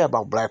 They don't care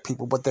about black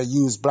people, but they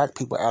use black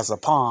people as a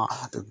pawn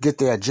to get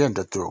their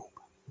agenda through.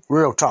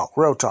 Real talk,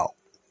 real talk.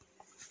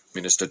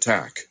 Communist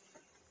attack.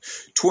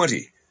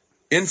 20.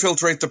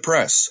 Infiltrate the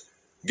press.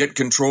 Get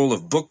control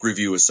of book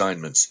review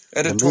assignments,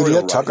 editorial the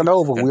media tucking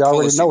over. We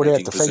already know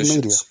that, the fake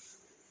media.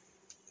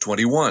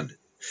 21.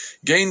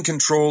 Gain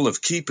control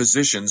of key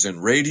positions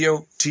in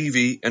radio,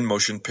 TV, and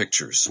motion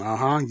pictures.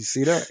 You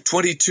see that?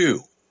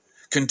 22.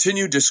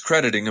 Continue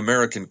discrediting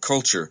American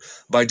culture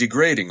by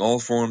degrading all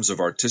forms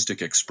of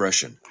artistic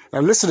expression.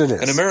 Now listen to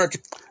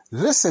this.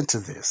 Listen to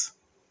this.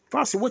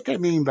 Fossey, what they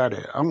mean by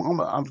that?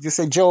 I'm just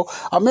say, Joe,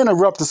 I'm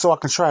interrupting so I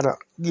can try to,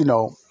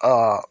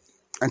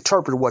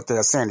 interpret what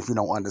they're saying if you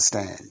don't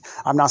understand.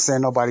 I'm not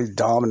saying nobody's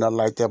dumb and nothing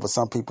like that, but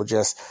some people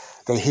just,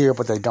 they hear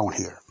but they don't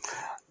hear.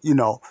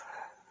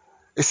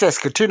 It says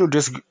continue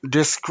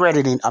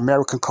discrediting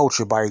American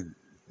culture by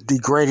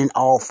degrading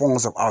all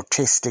forms of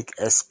artistic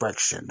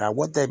expression. Now,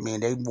 what that means,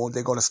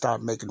 they're going to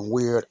start making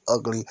weird,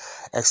 ugly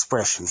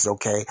expressions,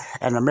 okay?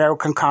 An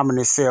American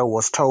communist cell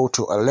was told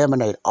to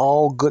eliminate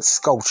all good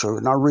sculpture,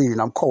 and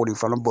I'm quoting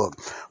from the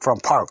book, from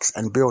parks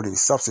and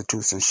buildings,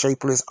 substitutes in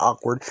shapeless,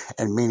 awkward,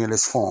 and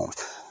meaningless forms.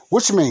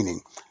 Which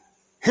meaning,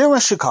 here in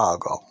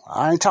Chicago,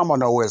 I ain't talking about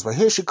nowhere else, but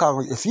here in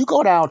Chicago, if you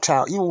go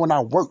downtown, even when I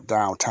worked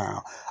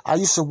downtown, I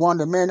used to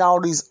wonder, man, all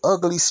these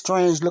ugly,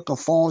 strange-looking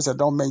forms that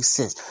don't make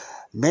sense.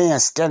 Man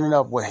standing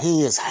up with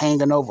heads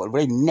hanging over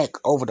their neck,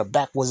 over the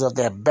backwards of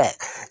their back.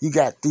 You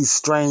got these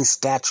strange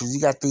statues.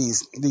 You got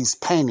these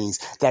paintings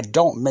that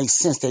don't make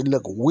sense. They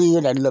look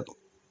weird. They look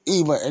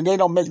evil, and they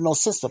don't make no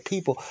sense for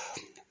people.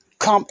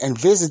 Come and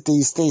visit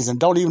these things and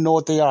don't even know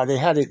what they are. They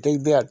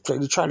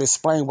try to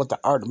explain what the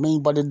art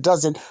means, but it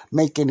doesn't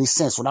make any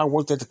sense. When I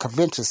worked at the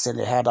convention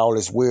center, it had all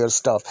this weird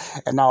stuff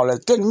and all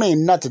that. It didn't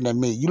mean nothing to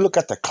me. You look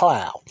at the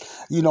cloud,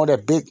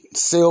 that big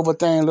silver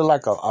thing look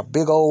like a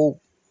big old,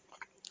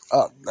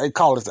 they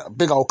call it a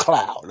big old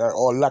cloud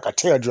or like a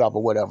teardrop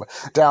or whatever.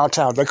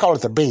 Downtown, they call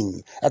it the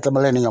bean at the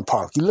Millennium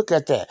Park. You look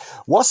at that.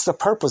 What's the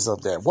purpose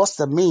of that? What's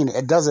the meaning?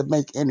 It doesn't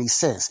make any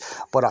sense.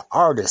 But an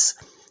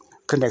artist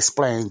can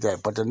explain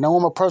that. But the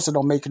normal person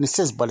don't make any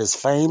sense. But it's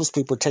famous.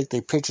 People take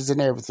their pictures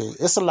and everything.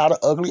 It's a lot of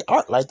ugly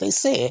art, like they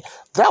said.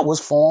 That was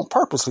formed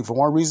purposely for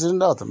one reason or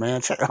another,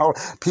 man.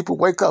 People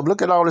wake up.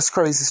 Look at all this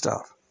crazy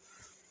stuff.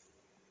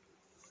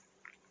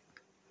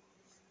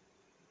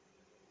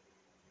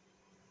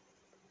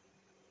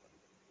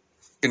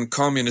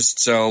 Communist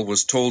cell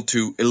was told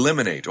to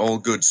eliminate all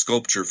good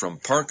sculpture from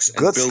parks and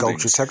good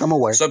buildings. Sculpture, take them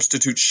away.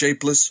 Substitute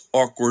shapeless,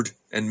 awkward,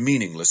 and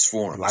meaningless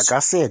forms. Like I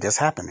said, that's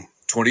happening.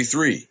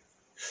 23.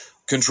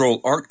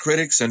 Control art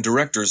critics and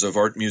directors of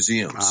art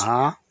museums.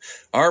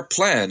 Our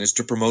plan is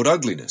to promote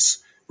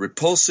ugliness,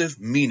 repulsive,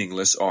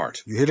 meaningless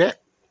art. You hear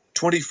that?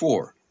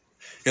 24.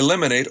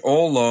 Eliminate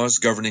all laws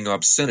governing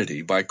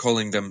obscenity by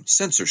calling them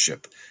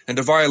censorship and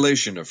a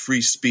violation of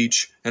free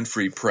speech and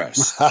free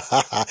press.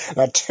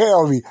 Now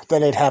tell me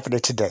that ain't happening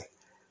today.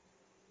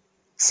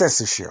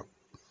 Censorship.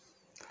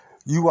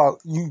 You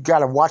got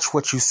to watch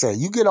what you say.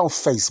 You get on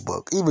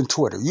Facebook, even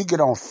Twitter. You get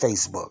on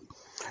Facebook.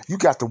 You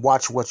got to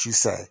watch what you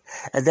say.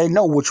 And they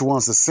know which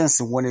ones are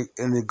censored when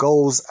it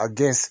goes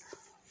against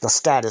the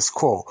status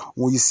quo.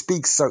 When you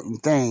speak certain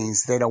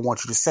things they don't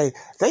want you to say,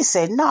 they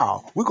say,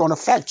 no, we're going to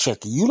fact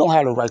check you. You don't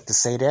have the right to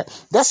say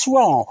that. That's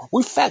wrong.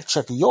 We fact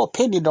check you. Your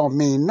opinion don't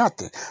mean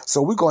nothing.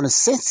 So we're going to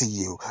censor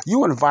you.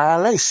 You're in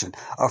violation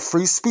of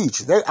free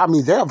speech. They're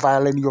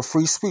violating your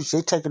free speech.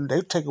 They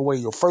take away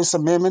your First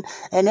Amendment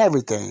and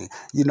everything,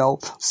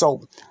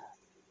 So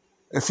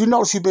if you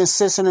notice you've been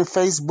censoring in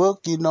Facebook,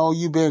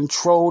 you've been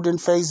trolled in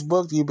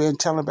Facebook, you've been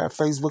telling about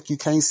Facebook, you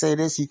can't say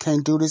this, you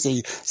can't do this.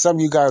 And some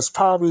of you guys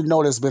probably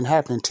know that's been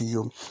happening to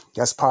you.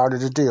 That's part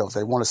of the deal.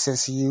 They want to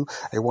censor you.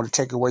 They want to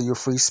take away your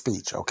free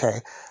speech,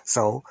 okay?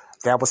 So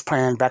that was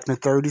planned back in the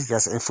 30s.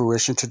 That's in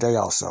fruition today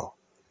also.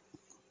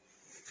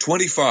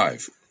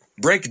 25.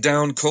 Break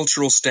down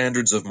cultural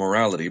standards of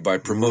morality by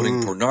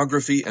promoting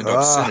pornography and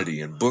obscenity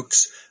in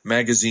books,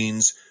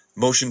 magazines,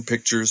 motion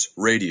pictures,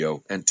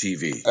 radio, and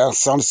TV. That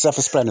sounds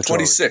self-explanatory.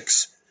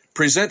 26.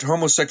 Present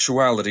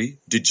homosexuality,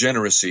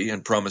 degeneracy,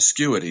 and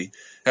promiscuity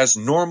as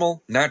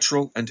normal,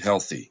 natural, and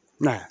healthy.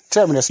 Nah,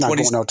 tell me that's not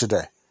going on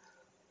today.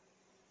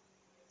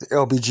 The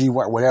LBG,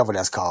 whatever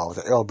that's called,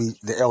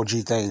 the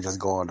LG thing that's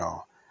going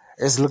on.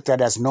 It's looked at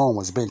as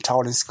normal. It's been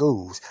taught in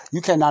schools.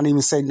 You cannot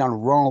even say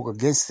nothing wrong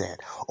against that,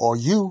 or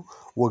you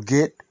will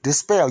get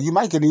dispelled. You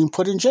might get even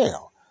put in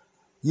jail.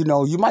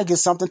 You might get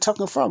something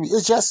taken from you.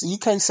 It's just, you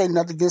can't say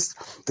nothing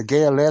against the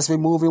gay or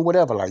lesbian movement,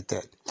 whatever like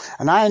that.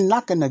 And I ain't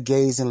knocking the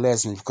gays and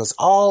lesbians because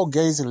all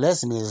gays and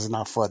lesbians is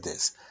not for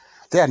this.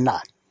 They're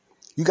not.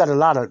 You got a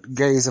lot of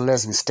gays and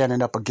lesbians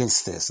standing up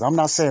against this. I'm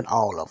not saying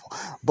all of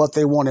them, but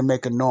they want to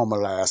make it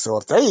normalized. So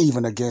if they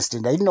even against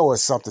it, they know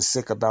it's something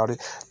sick about it.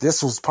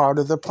 This was part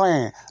of the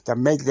plan.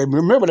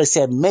 Remember they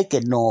said make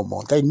it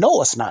normal. They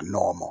know it's not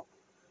normal.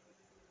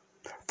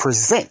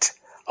 Present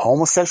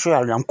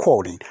homosexuality, I'm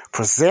quoting,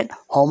 present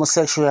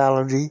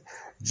homosexuality,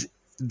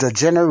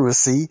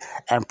 degeneracy,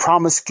 and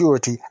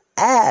promiscuity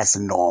as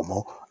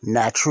normal,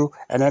 natural,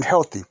 and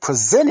unhealthy.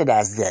 Present it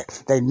as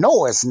that. They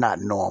know it's not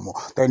normal.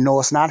 They know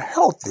it's not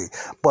healthy,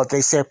 but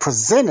they said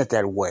present it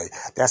that way.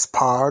 That's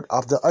part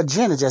of the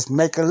agenda. Just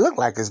make it look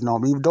like it's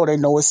normal, even though they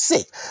know it's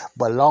sick.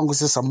 But as long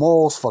as it's a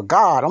morals for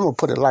God, I'm going to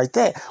put it like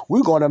that,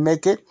 we're going to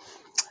make it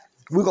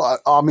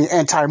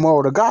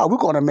anti-moral to God, we're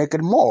going to make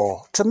it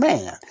moral to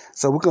man.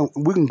 So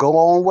we can go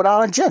on with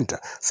our agenda.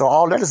 So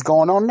all that is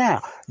going on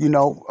now. They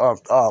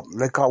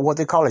call what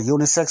they call it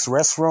unisex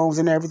restrooms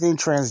and everything.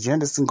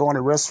 Transgenders can go in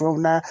the restroom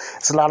now.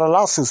 It's a lot of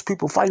lawsuits.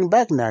 People fighting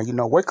back now.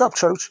 Wake up,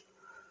 church.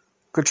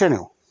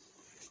 Continue.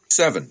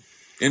 7.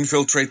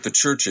 infiltrate the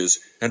churches,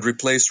 and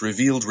replace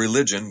revealed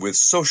religion with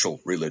social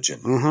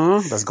religion.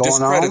 That's going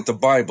Discredit on. the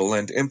Bible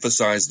and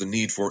emphasize the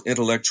need for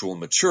intellectual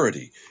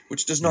maturity,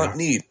 which does not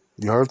need.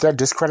 You heard that?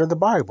 Discredit the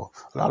Bible.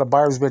 A lot of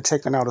Bible's been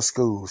taken out of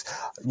schools.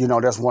 You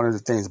know, that's one of the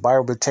things.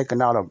 Bible been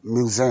taken out of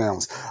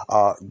museums.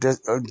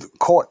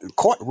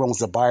 Courtrooms,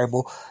 the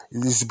Bible.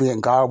 It used to be in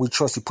God we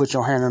trust. You put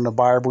your hand in the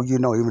Bible, you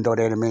know, even though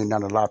that didn't mean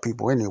none to a lot of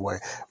people anyway.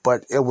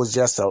 But it was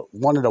just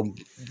one of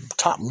the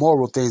top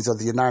moral things of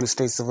the United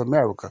States of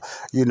America.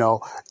 You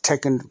know,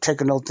 taking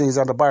those things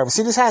out of the Bible.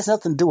 See, this has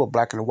nothing to do with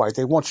black and white.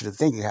 They want you to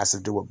think it has to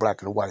do with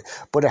black and white.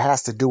 But it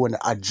has to do with an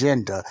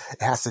agenda.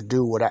 It has to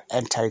do with an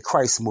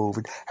anti-Christ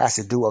movement. Has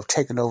to do with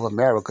taking over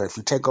America. If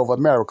you take over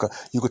America,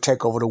 you could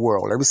take over the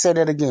world. Let me say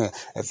that again.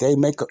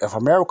 If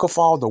America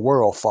fall, the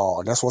world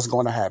fall. That's what's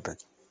going to happen.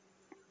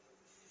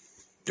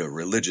 A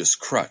religious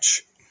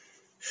crutch.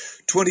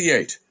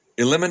 28.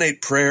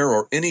 Eliminate prayer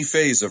or any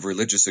phase of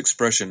religious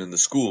expression in the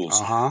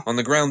schools on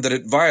the ground that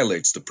it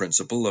violates the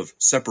principle of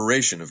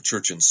separation of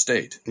church and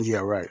state. Yeah,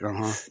 right.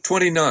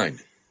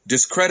 29.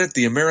 Discredit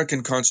the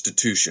American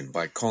Constitution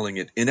by calling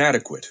it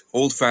inadequate,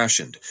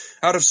 old-fashioned,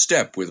 out of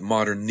step with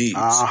modern needs,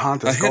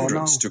 a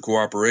hindrance to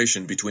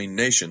cooperation between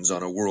nations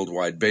on a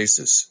worldwide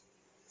basis.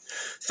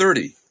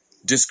 30.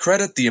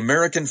 Discredit the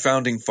American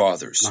Founding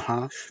Fathers.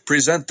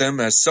 Present them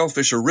as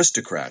selfish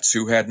aristocrats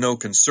who had no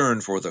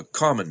concern for the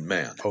common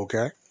man.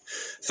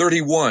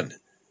 31.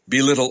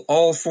 Belittle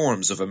all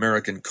forms of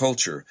American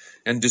culture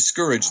and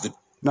discourage the...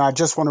 Now, I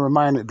just want to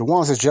remind you, the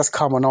ones that's just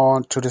coming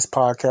on to this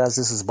podcast,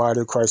 this is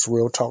Body of Christ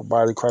Real Talk,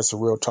 Body of Christ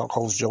Real Talk,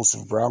 host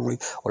Joseph Brownlee,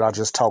 where I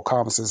just talk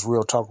comments, is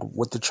real talk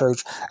with the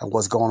church and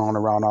what's going on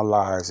around our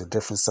lives and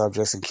different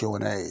subjects and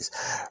Q&As.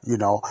 You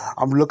know,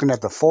 I'm looking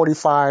at the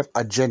 45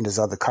 agendas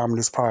of the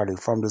Communist Party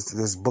from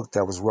this book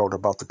that was wrote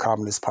about the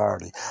Communist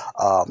Party.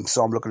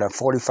 So I'm looking at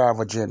 45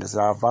 agendas.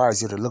 And I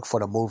advise you to look for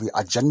the movie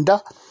Agenda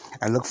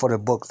and look for the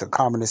book, The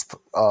Communist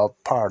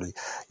Party,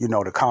 you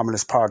know, the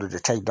Communist Party to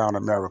take down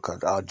America,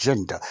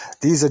 agenda.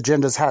 These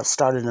agendas have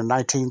started in the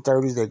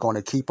 1930s. They're going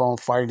to keep on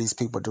fighting. These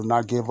people do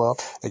not give up.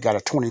 They got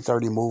a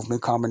 2030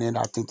 movement coming in.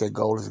 I think their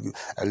goal is to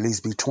at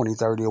least be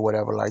 2030 or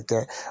whatever like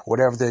that.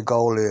 Whatever their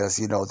goal is,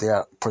 you know,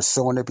 they're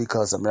pursuing it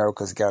because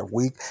America's got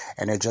weak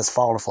and they're just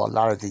falling for a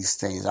lot of these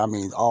things. I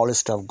mean, all this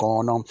stuff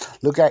going on.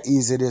 Look how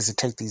easy it is to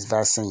take these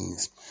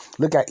vaccines.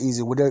 Look how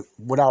easy,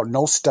 without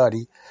no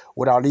study,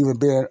 without even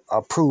being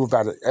approved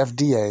by the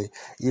FDA,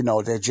 you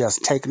know, they're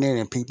just taking it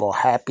and people are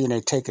happy and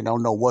they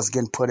don't know what's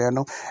getting put in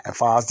them. And as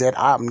far as that,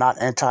 I'm not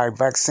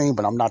anti-vaccine,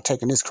 but I'm not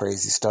taking this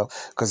crazy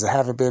stuff because it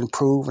haven't been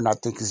proved. And I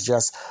think it's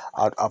just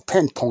a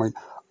pinpoint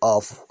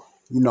of,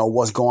 you know,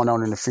 what's going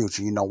on in the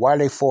future. You know, why are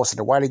they forcing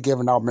it? Why are they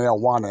giving out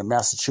marijuana in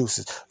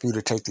Massachusetts for you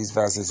to take these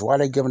vaccines? Why are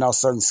they giving out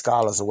certain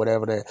scholars or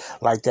whatever they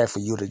like that for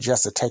you to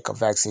just to take a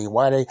vaccine?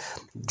 Why are they,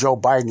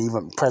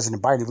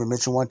 President Biden even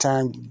mentioned one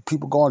time,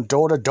 people going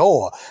door to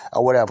door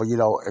or whatever, you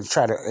know, and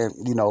try to,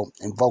 you know,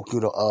 invoke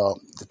you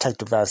to take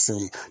the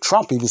vaccine.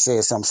 Trump even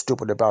said something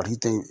stupid about he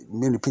think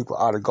many people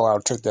ought to go out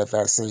and take that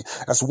vaccine.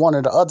 That's one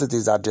of the other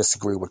things I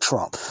disagree with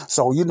Trump.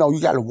 So, you know,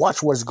 you got to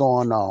watch what's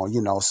going on,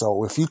 you know.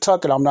 So if you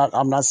took it, I'm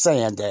not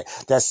saying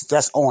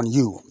that's on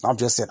you. I'm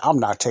just saying I'm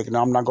not taking it.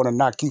 I'm not going to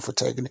knock you for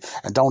taking it,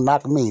 and don't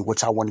knock me,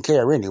 which I wouldn't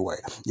care anyway.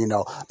 You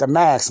know, the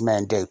mask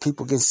mandate.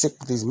 People get sick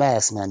with these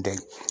mask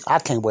mandates. I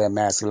can't wear a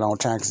mask a long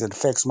time because it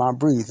affects my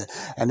breathing,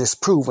 and it's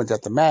proven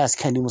that the mask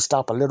can't even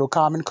stop a little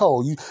common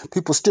cold.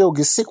 People still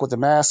get sick with the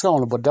mask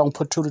on, but don't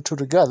put two to two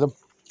together.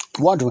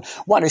 Wondering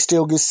why they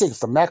still get sick. If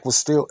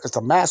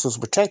the mask was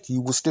protecting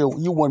you,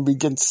 you wouldn't be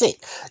getting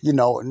sick. You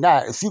know,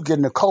 now if you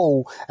getting a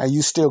cold and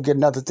you still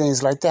getting other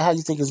things like that, how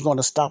you think it's going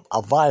to stop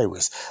a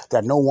virus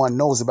that no one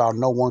knows about,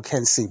 no one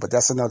can see? But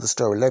that's another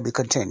story. Let me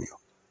continue.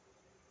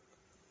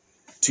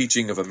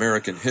 Teaching of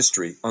American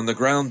history on the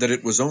ground that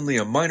it was only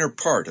a minor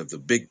part of the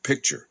big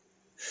picture.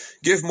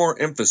 Give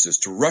more emphasis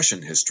to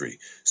Russian history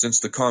since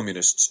the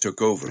communists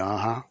took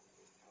over.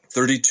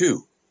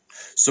 32.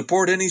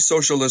 Support any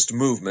socialist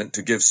movement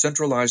to give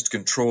centralized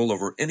control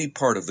over any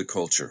part of the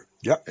culture.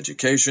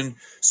 Education,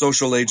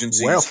 social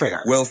agencies,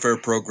 welfare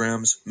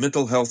programs,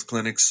 mental health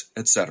clinics,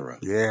 etc.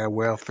 Yeah,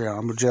 welfare.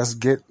 I'm going to just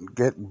get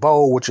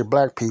bold with your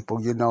black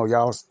people. You know,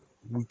 y'all,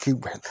 we keep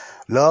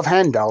love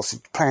handouts,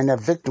 playing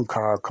that victim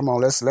card. Come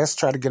on, let's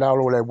try to get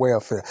all over that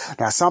welfare.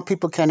 Now, some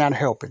people cannot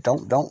help it.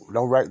 Don't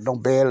write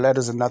bad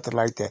letters or nothing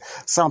like that.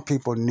 Some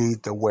people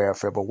need the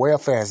welfare, but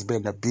welfare has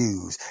been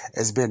abused.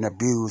 It's been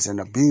abused and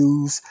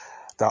abused.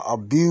 The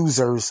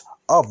abusers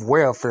of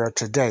welfare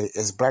today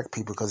is black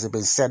people because they've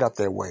been set up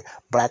that way.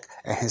 Black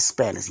and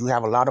Hispanics. You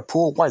have a lot of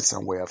poor whites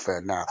on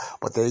welfare now,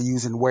 but they're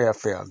using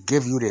welfare.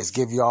 Give you this,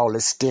 give you all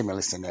this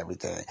stimulus and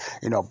everything.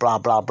 You know, blah,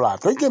 blah, blah.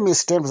 If they give me a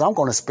stimulus, I'm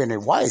going to spend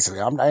it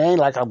wisely. I ain't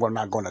like I'm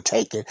not going to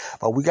take it,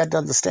 but we got to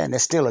understand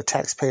there's still a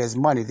taxpayer's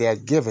money they're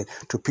giving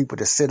to people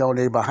to sit on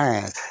their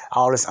behinds.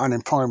 All this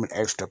unemployment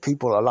extra.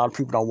 A lot of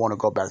people don't want to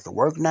go back to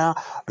work now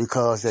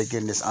because they're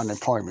getting this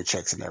unemployment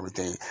checks and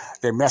everything.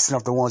 They're messing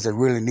up the ones that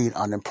really need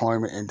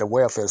unemployment, and the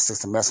welfare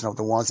system, messing up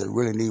the ones that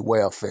really need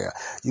welfare.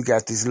 You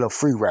got these little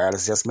free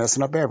riders just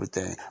messing up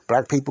everything.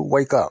 Black people,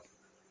 wake up.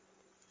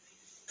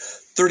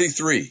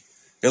 33.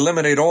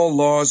 Eliminate all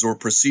laws or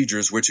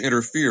procedures which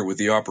interfere with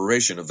the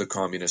operation of the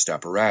communist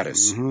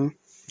apparatus.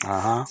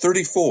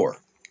 34.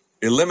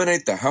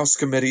 Eliminate the House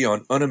Committee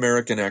on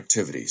Un-American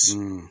Activities.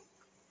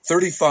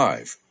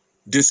 35.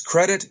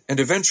 Discredit and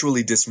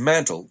eventually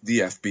dismantle the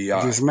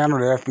FBI. Dismantle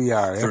the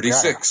FBI.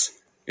 36.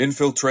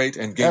 Infiltrate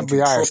and gain FBI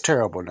control. is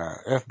terrible now.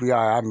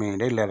 FBI, I mean,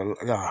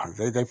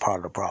 they part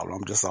of the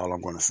problem. Just all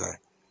I'm going to say.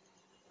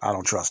 I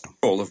don't trust them.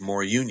 Control of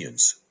more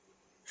unions.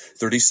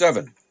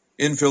 37.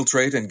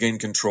 Infiltrate and gain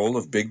control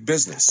of big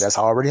business. That's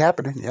already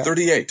happening. Yeah.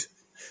 38.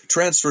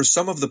 Transfer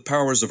some of the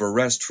powers of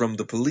arrest from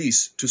the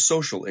police to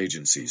social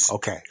agencies.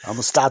 Okay, I'm going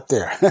to stop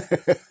there.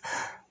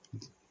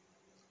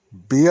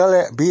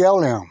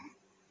 BLM,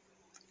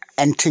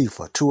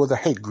 Antifa, two of the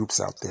hate groups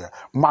out there,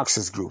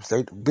 Marxist groups.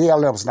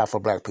 BLM is not for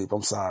black people,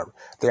 I'm sorry.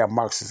 They're a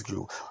Marxist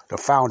group. The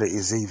founder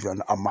is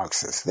even a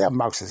Marxist. They're a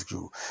Marxist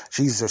group.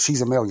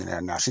 She's a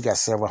millionaire now. She got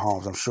several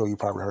homes. I'm sure you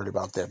probably heard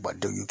about that,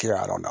 but do you care?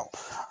 I don't know.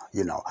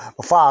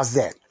 As far as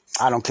that,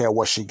 I don't care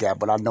what she got,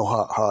 but I know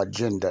her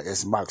agenda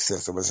is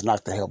Marxism. It's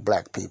not to help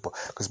black people,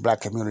 because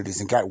black communities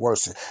have got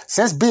worse.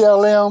 Since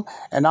BLM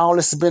and all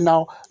this has been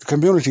out, the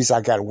communities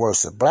I got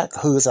worse. Black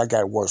hoods I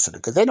got worse,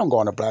 because they don't go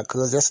into black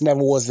hoods. That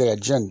never was their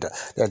agenda.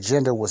 Their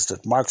agenda was the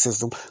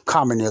Marxism,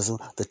 communism,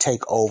 to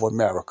take over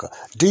America.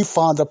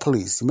 Defund the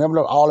police. Remember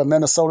all the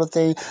Minnesota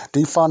thing?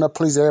 Defund the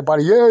police.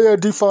 Everybody, yeah,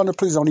 defund the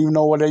police. Don't even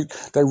know what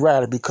they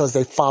ratted, because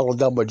they followed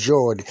the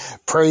majority.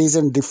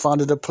 Praising,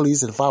 defunded the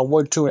police. And if I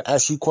were to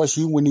ask you a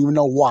question, you wouldn't even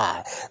know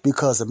why.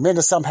 Because the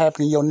minute something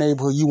happened in your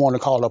neighborhood, you want to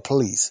call the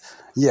police.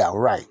 Yeah,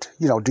 right.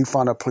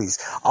 Defund the police.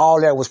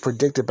 All that was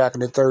predicted back in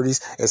the 30s.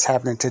 It's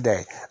happening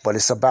today. But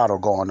it's a battle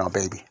going on,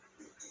 baby.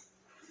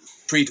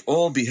 Treat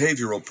all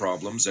behavioral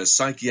problems as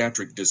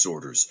psychiatric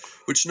disorders,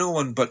 which no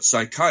one but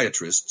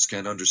psychiatrists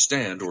can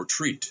understand or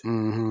treat.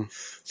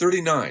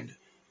 39.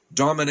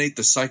 Dominate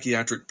the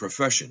psychiatric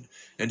profession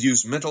and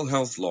use mental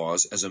health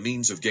laws as a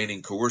means of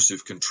gaining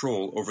coercive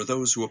control over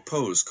those who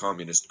oppose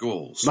communist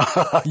goals.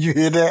 You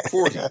hear that?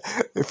 40.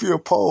 If you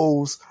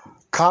oppose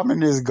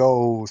communist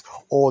goals,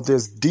 or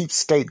this deep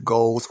state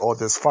goals, or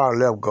this far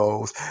left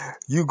goals,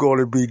 you're going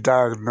to be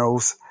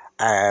diagnosed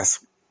as,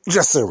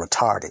 just say,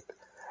 retarded,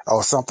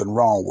 or something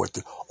wrong with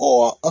you,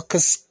 or a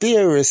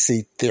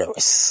conspiracy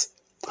theorist.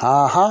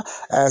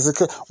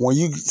 When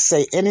you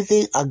say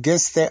anything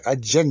against their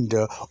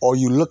agenda, or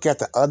you look at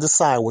the other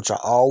side, which I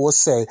always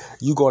say,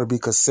 you're going to be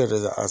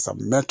considered as a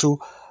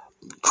mental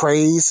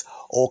craze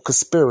or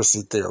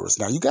conspiracy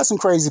theorist. Now, you got some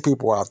crazy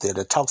people out there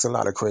that talks a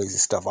lot of crazy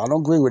stuff. I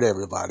don't agree with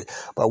everybody,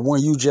 but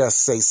when you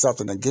just say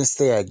something against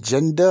their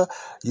agenda,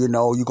 you're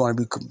going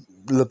to be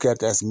looked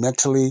at as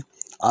mentally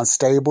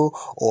unstable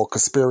or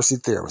conspiracy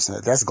theorist. Now,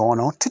 that's going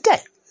on today.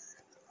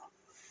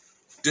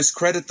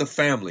 Discredit the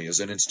family as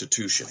an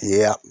institution.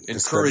 Yeah.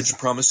 Encourage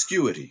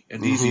promiscuity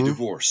and easy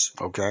divorce.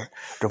 Okay.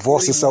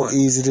 Divorce 41. Is so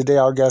easy today.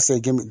 I gotta say,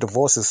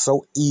 divorce is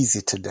so easy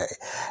today.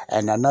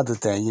 And another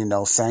thing,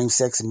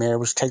 same-sex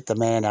marriage, take the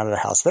man out of the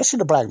house, especially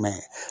the black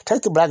man.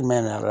 Take the black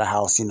man out of the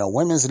house.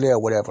 Women's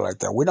live, whatever like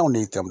that. We don't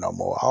need them no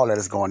more. All that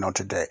is going on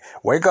today.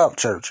 Wake up,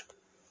 church.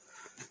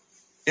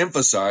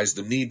 Emphasize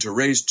the need to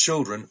raise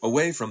children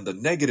away from the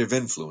negative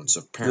influence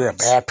of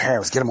parents. Yeah, bad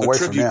parents. Get them away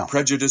from them. Attribute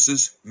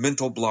prejudices,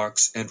 mental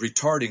blocks, and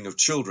retarding of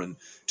children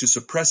to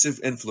suppressive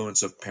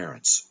influence of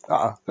parents.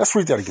 Let's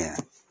read that again.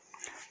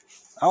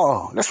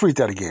 Let's read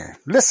that again.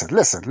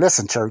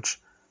 Listen, church.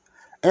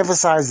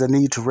 Emphasize the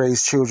need to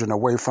raise children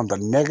away from the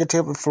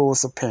negative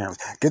influence of parents.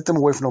 Get them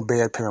away from no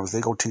bad parents.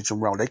 They go teach them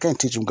wrong. They can't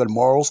teach them good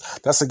morals.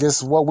 That's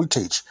against what we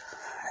teach.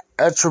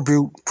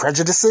 Attribute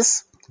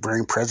prejudices.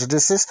 Bring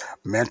prejudices,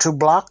 mental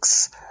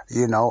blocks,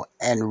 and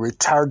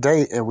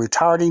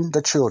retarding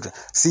the children.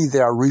 See,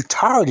 they are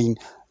retarding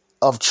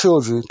of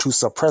children to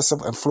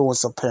suppressive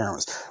influence of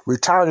parents.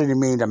 Retarded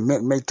means to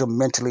make them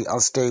mentally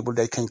unstable.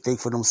 They can't think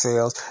for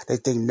themselves. They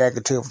think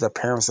negative. The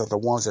parents are the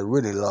ones that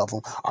really love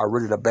them, are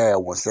really the bad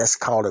ones. That's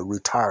called it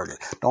retarded.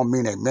 Don't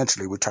mean they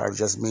mentally retarded.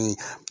 Just mean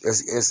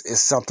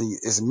it's something.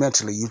 It's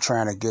mentally you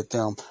trying to get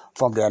them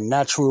from their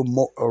natural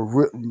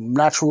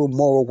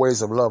moral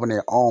ways of loving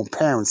their own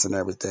parents and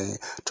everything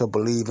to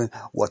believing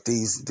what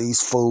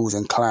these fools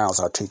and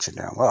clowns are teaching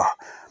them.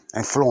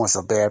 Influence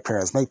of bad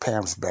parents. Make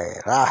parents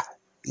bad.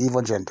 Evil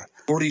agenda.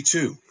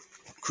 42.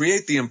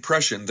 Create the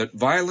impression that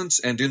violence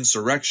and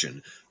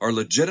insurrection are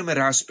legitimate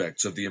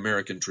aspects of the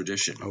American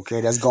tradition.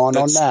 Okay, that's going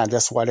on now.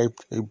 That's why they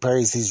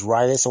praise these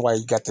riots, why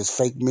you got this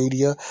fake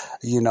media,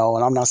 and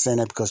I'm not saying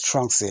that because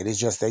Trump said it. It's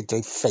just they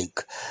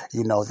fake.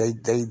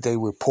 They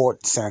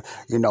report saying,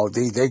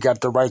 they got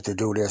the right to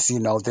do this.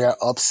 They're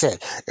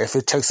upset. If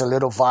it takes a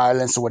little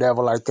violence or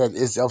whatever like that,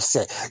 it's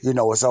upset.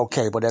 It's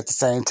okay. But at the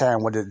same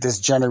time, when this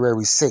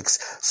January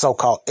 6th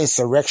so-called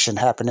insurrection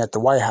happened at the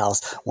White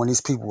House, when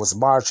these people was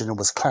marching and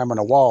was climbing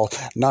the wall,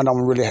 none of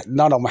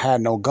them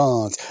had no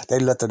guns. They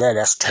let after that,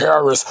 that's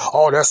terrorist.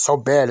 Oh, that's so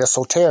bad. That's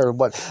so terrible.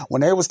 But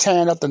when they was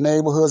tearing up the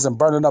neighborhoods and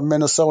burning up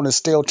Minnesota and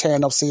still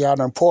tearing up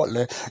Seattle and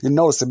Portland, you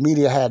notice the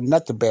media had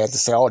nothing bad to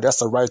say. Oh, that's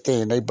the right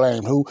thing. They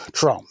blamed who?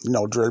 Trump.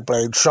 They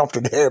blamed Trump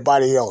and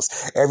everybody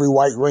else. Every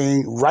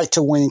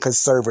right-to-wing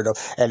conservative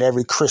and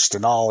every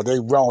Christian. Oh, they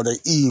wrong. They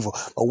evil.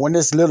 But when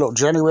this little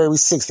January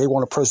 6th, they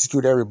want to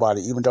persecute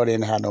everybody, even though they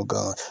didn't have no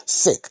guns.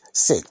 Sick.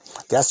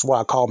 That's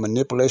why I call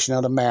manipulation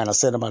of the man. I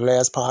said in my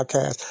last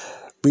podcast,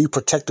 be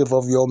protective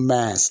of your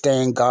mind.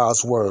 Stay in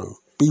God's word.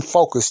 Be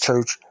focused,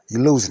 church.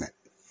 You're losing it.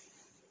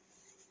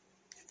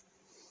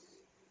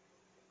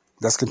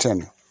 Let's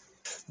continue.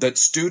 That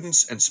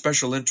students and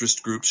special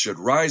interest groups should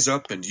rise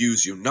up and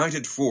use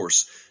united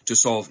force to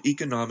solve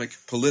economic,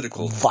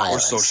 political,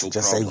 violence. or social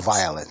Just problems. Say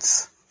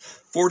violence.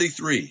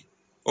 43.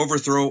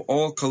 Overthrow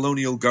all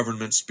colonial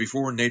governments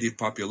before native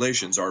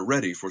populations are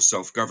ready for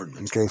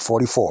self-government. Okay,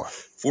 44.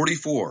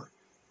 44.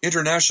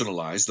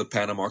 Internationalize the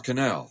Panama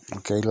Canal.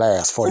 Okay,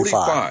 last, 45.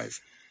 45.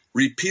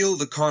 Repeal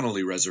the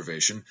Connolly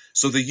Reservation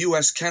so the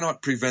U.S.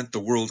 cannot prevent the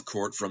World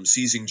Court from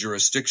seizing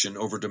jurisdiction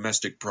over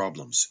domestic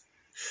problems.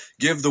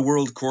 Give the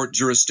World Court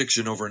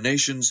jurisdiction over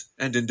nations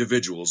and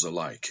individuals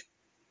alike.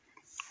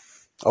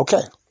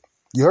 Okay,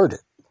 you heard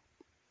it.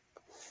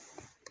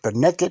 The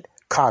naked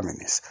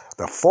communists,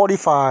 the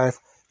 45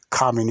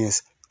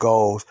 communist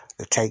goals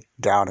to take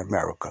down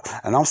America.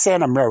 And I'm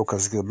saying America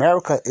because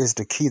America is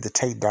the key to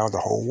take down the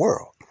whole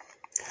world.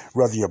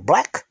 Whether you're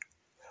black,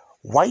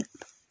 white,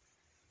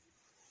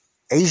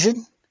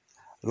 Asian,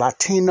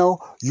 Latino,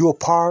 you're a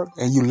part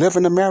and you live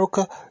in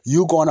America,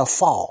 you're going to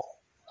fall.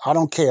 I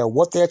don't care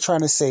what they're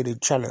trying to say. They're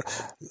trying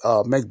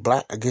to make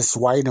black against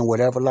white and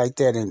whatever like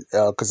that. And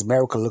because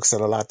America looks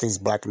at a lot of things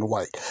black and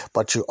white.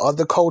 But your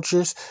other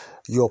cultures,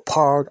 you're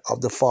part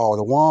of the fall.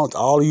 The ones,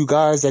 all of you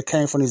guys that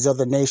came from these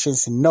other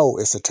nations know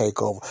it's a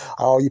takeover.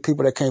 All you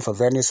people that came from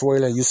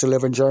Venezuela and used to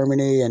live in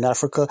Germany and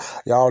Africa,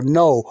 y'all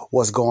know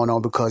what's going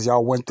on because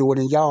y'all went through it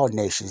in y'all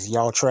nations.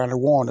 Y'all trying to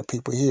warn the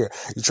people here.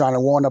 You're trying to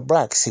warn the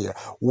blacks here.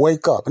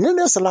 Wake up. And then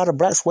there's a lot of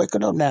blacks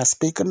waking up now,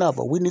 speaking up.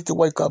 But we need to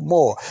wake up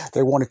more.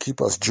 They want to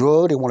keep us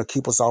drugged. They want to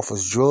keep us off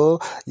as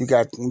drug. You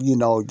got,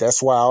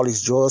 that's why all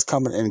these drugs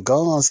coming and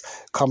guns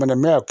come in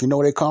America. You know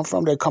where they come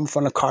from? They come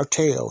from the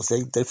cartels.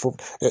 They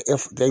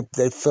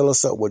fill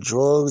us up with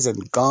drugs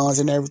and guns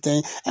and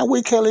everything, and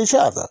we kill each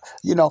other.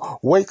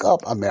 Wake up,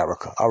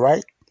 America, all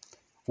right?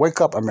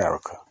 Wake up,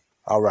 America,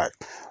 all right?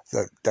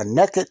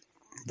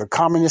 The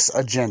communist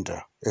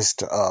agenda is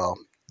to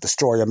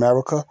destroy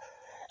America,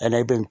 and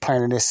they've been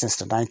planning this since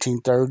the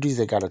 1930s.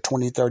 They got a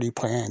 2030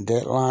 plan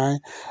deadline,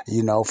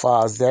 as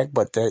far as that.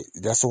 But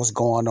that's what's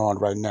going on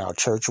right now.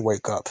 Church,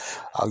 wake up.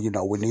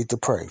 We need to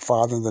pray.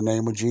 Father, in the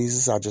name of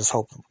Jesus, I just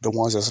hope the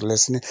ones that's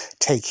listening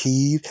take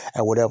heed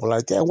and whatever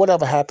like that. And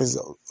whatever happens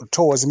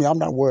towards me, I'm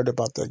not worried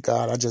about that,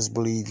 God. I just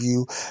believe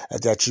you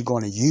that you're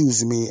going to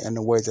use me in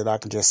a way that I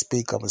can just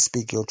speak up and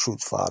speak your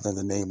truth, Father, in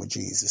the name of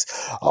Jesus.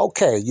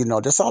 Okay,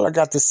 that's all I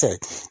got to say.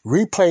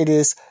 Replay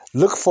this.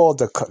 Look for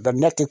the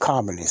Naked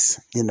Communists.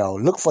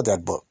 Look for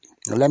that book.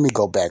 Now, let me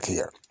go back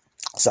here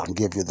so I can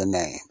give you the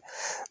name.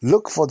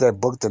 Look for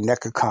that book, The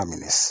Naked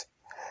Communists.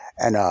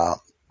 And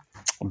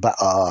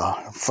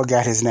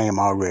forgot his name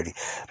already,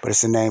 but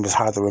it's a name that's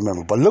hard to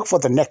remember. But look for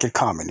The Naked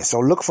Communists. So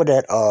look for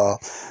that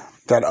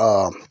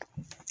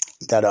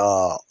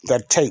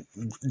tape,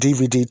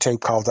 DVD tape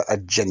called The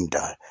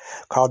Agenda.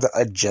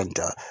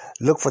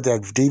 Look for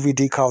that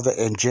DVD called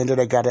The Agenda.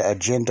 They got an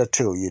agenda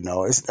too,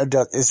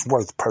 It's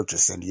worth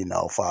purchasing,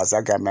 Foz.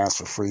 I got mine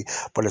for free,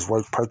 but it's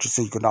worth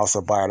purchasing. You can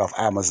also buy it off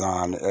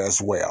Amazon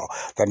as well.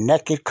 The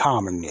Naked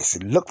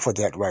Communists. Look for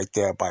that right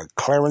there by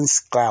Clarence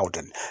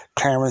Gowden.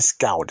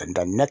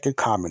 The Naked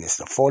Communists.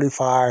 The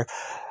 45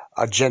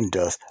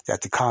 agendas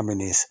that the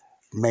communists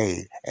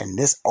made. And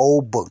this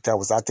old book that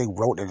was, I think,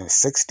 wrote in the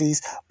 60s,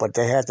 but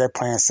they had that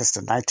plan since the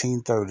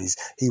 1930s.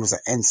 He was an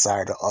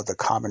insider of the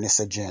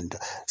communist agenda.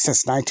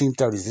 Since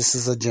 1930s, this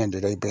is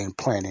agenda they've been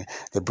planning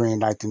to bring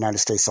back the United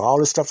States. So all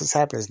this stuff that's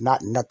happening is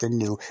not nothing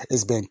new.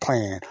 It's been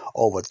planned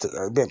over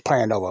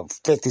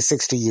 50,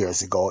 60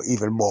 years ago,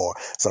 even more.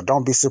 So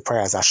don't be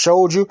surprised. I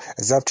showed you.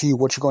 It's up to you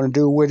what you're going to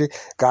do with it.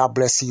 God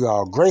bless you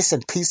all. Grace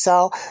and peace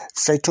out.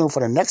 Stay tuned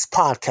for the next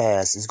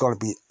podcast. It's going to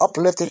be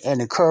uplifting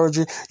and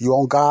encouraging. You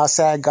on God's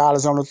side. God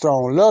is on the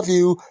throne. Love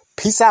you.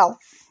 Peace out.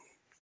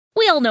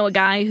 We all know a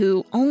guy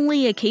who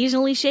only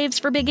occasionally shaves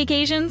for big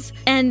occasions,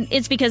 and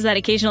it's because that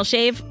occasional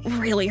shave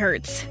really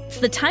hurts. It's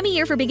the time of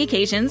year for big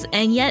occasions,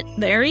 and yet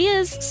there he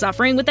is,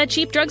 suffering with that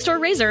cheap drugstore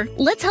razor.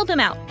 Let's help him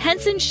out.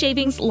 Henson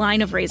Shaving's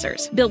line of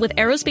razors, built with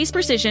aerospace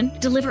precision,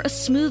 deliver a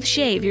smooth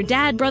shave your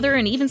dad, brother,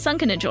 and even son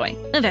can enjoy,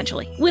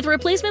 eventually. With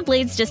replacement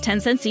blades just 10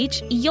 cents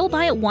each, you'll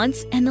buy it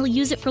once, and they'll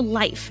use it for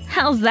life.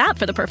 How's that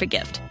for the perfect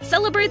gift?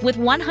 Celebrate with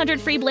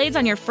 100 free blades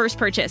on your first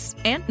purchase,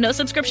 and no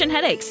subscription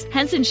headaches.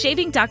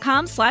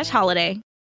 HensonShaving.com/holiday.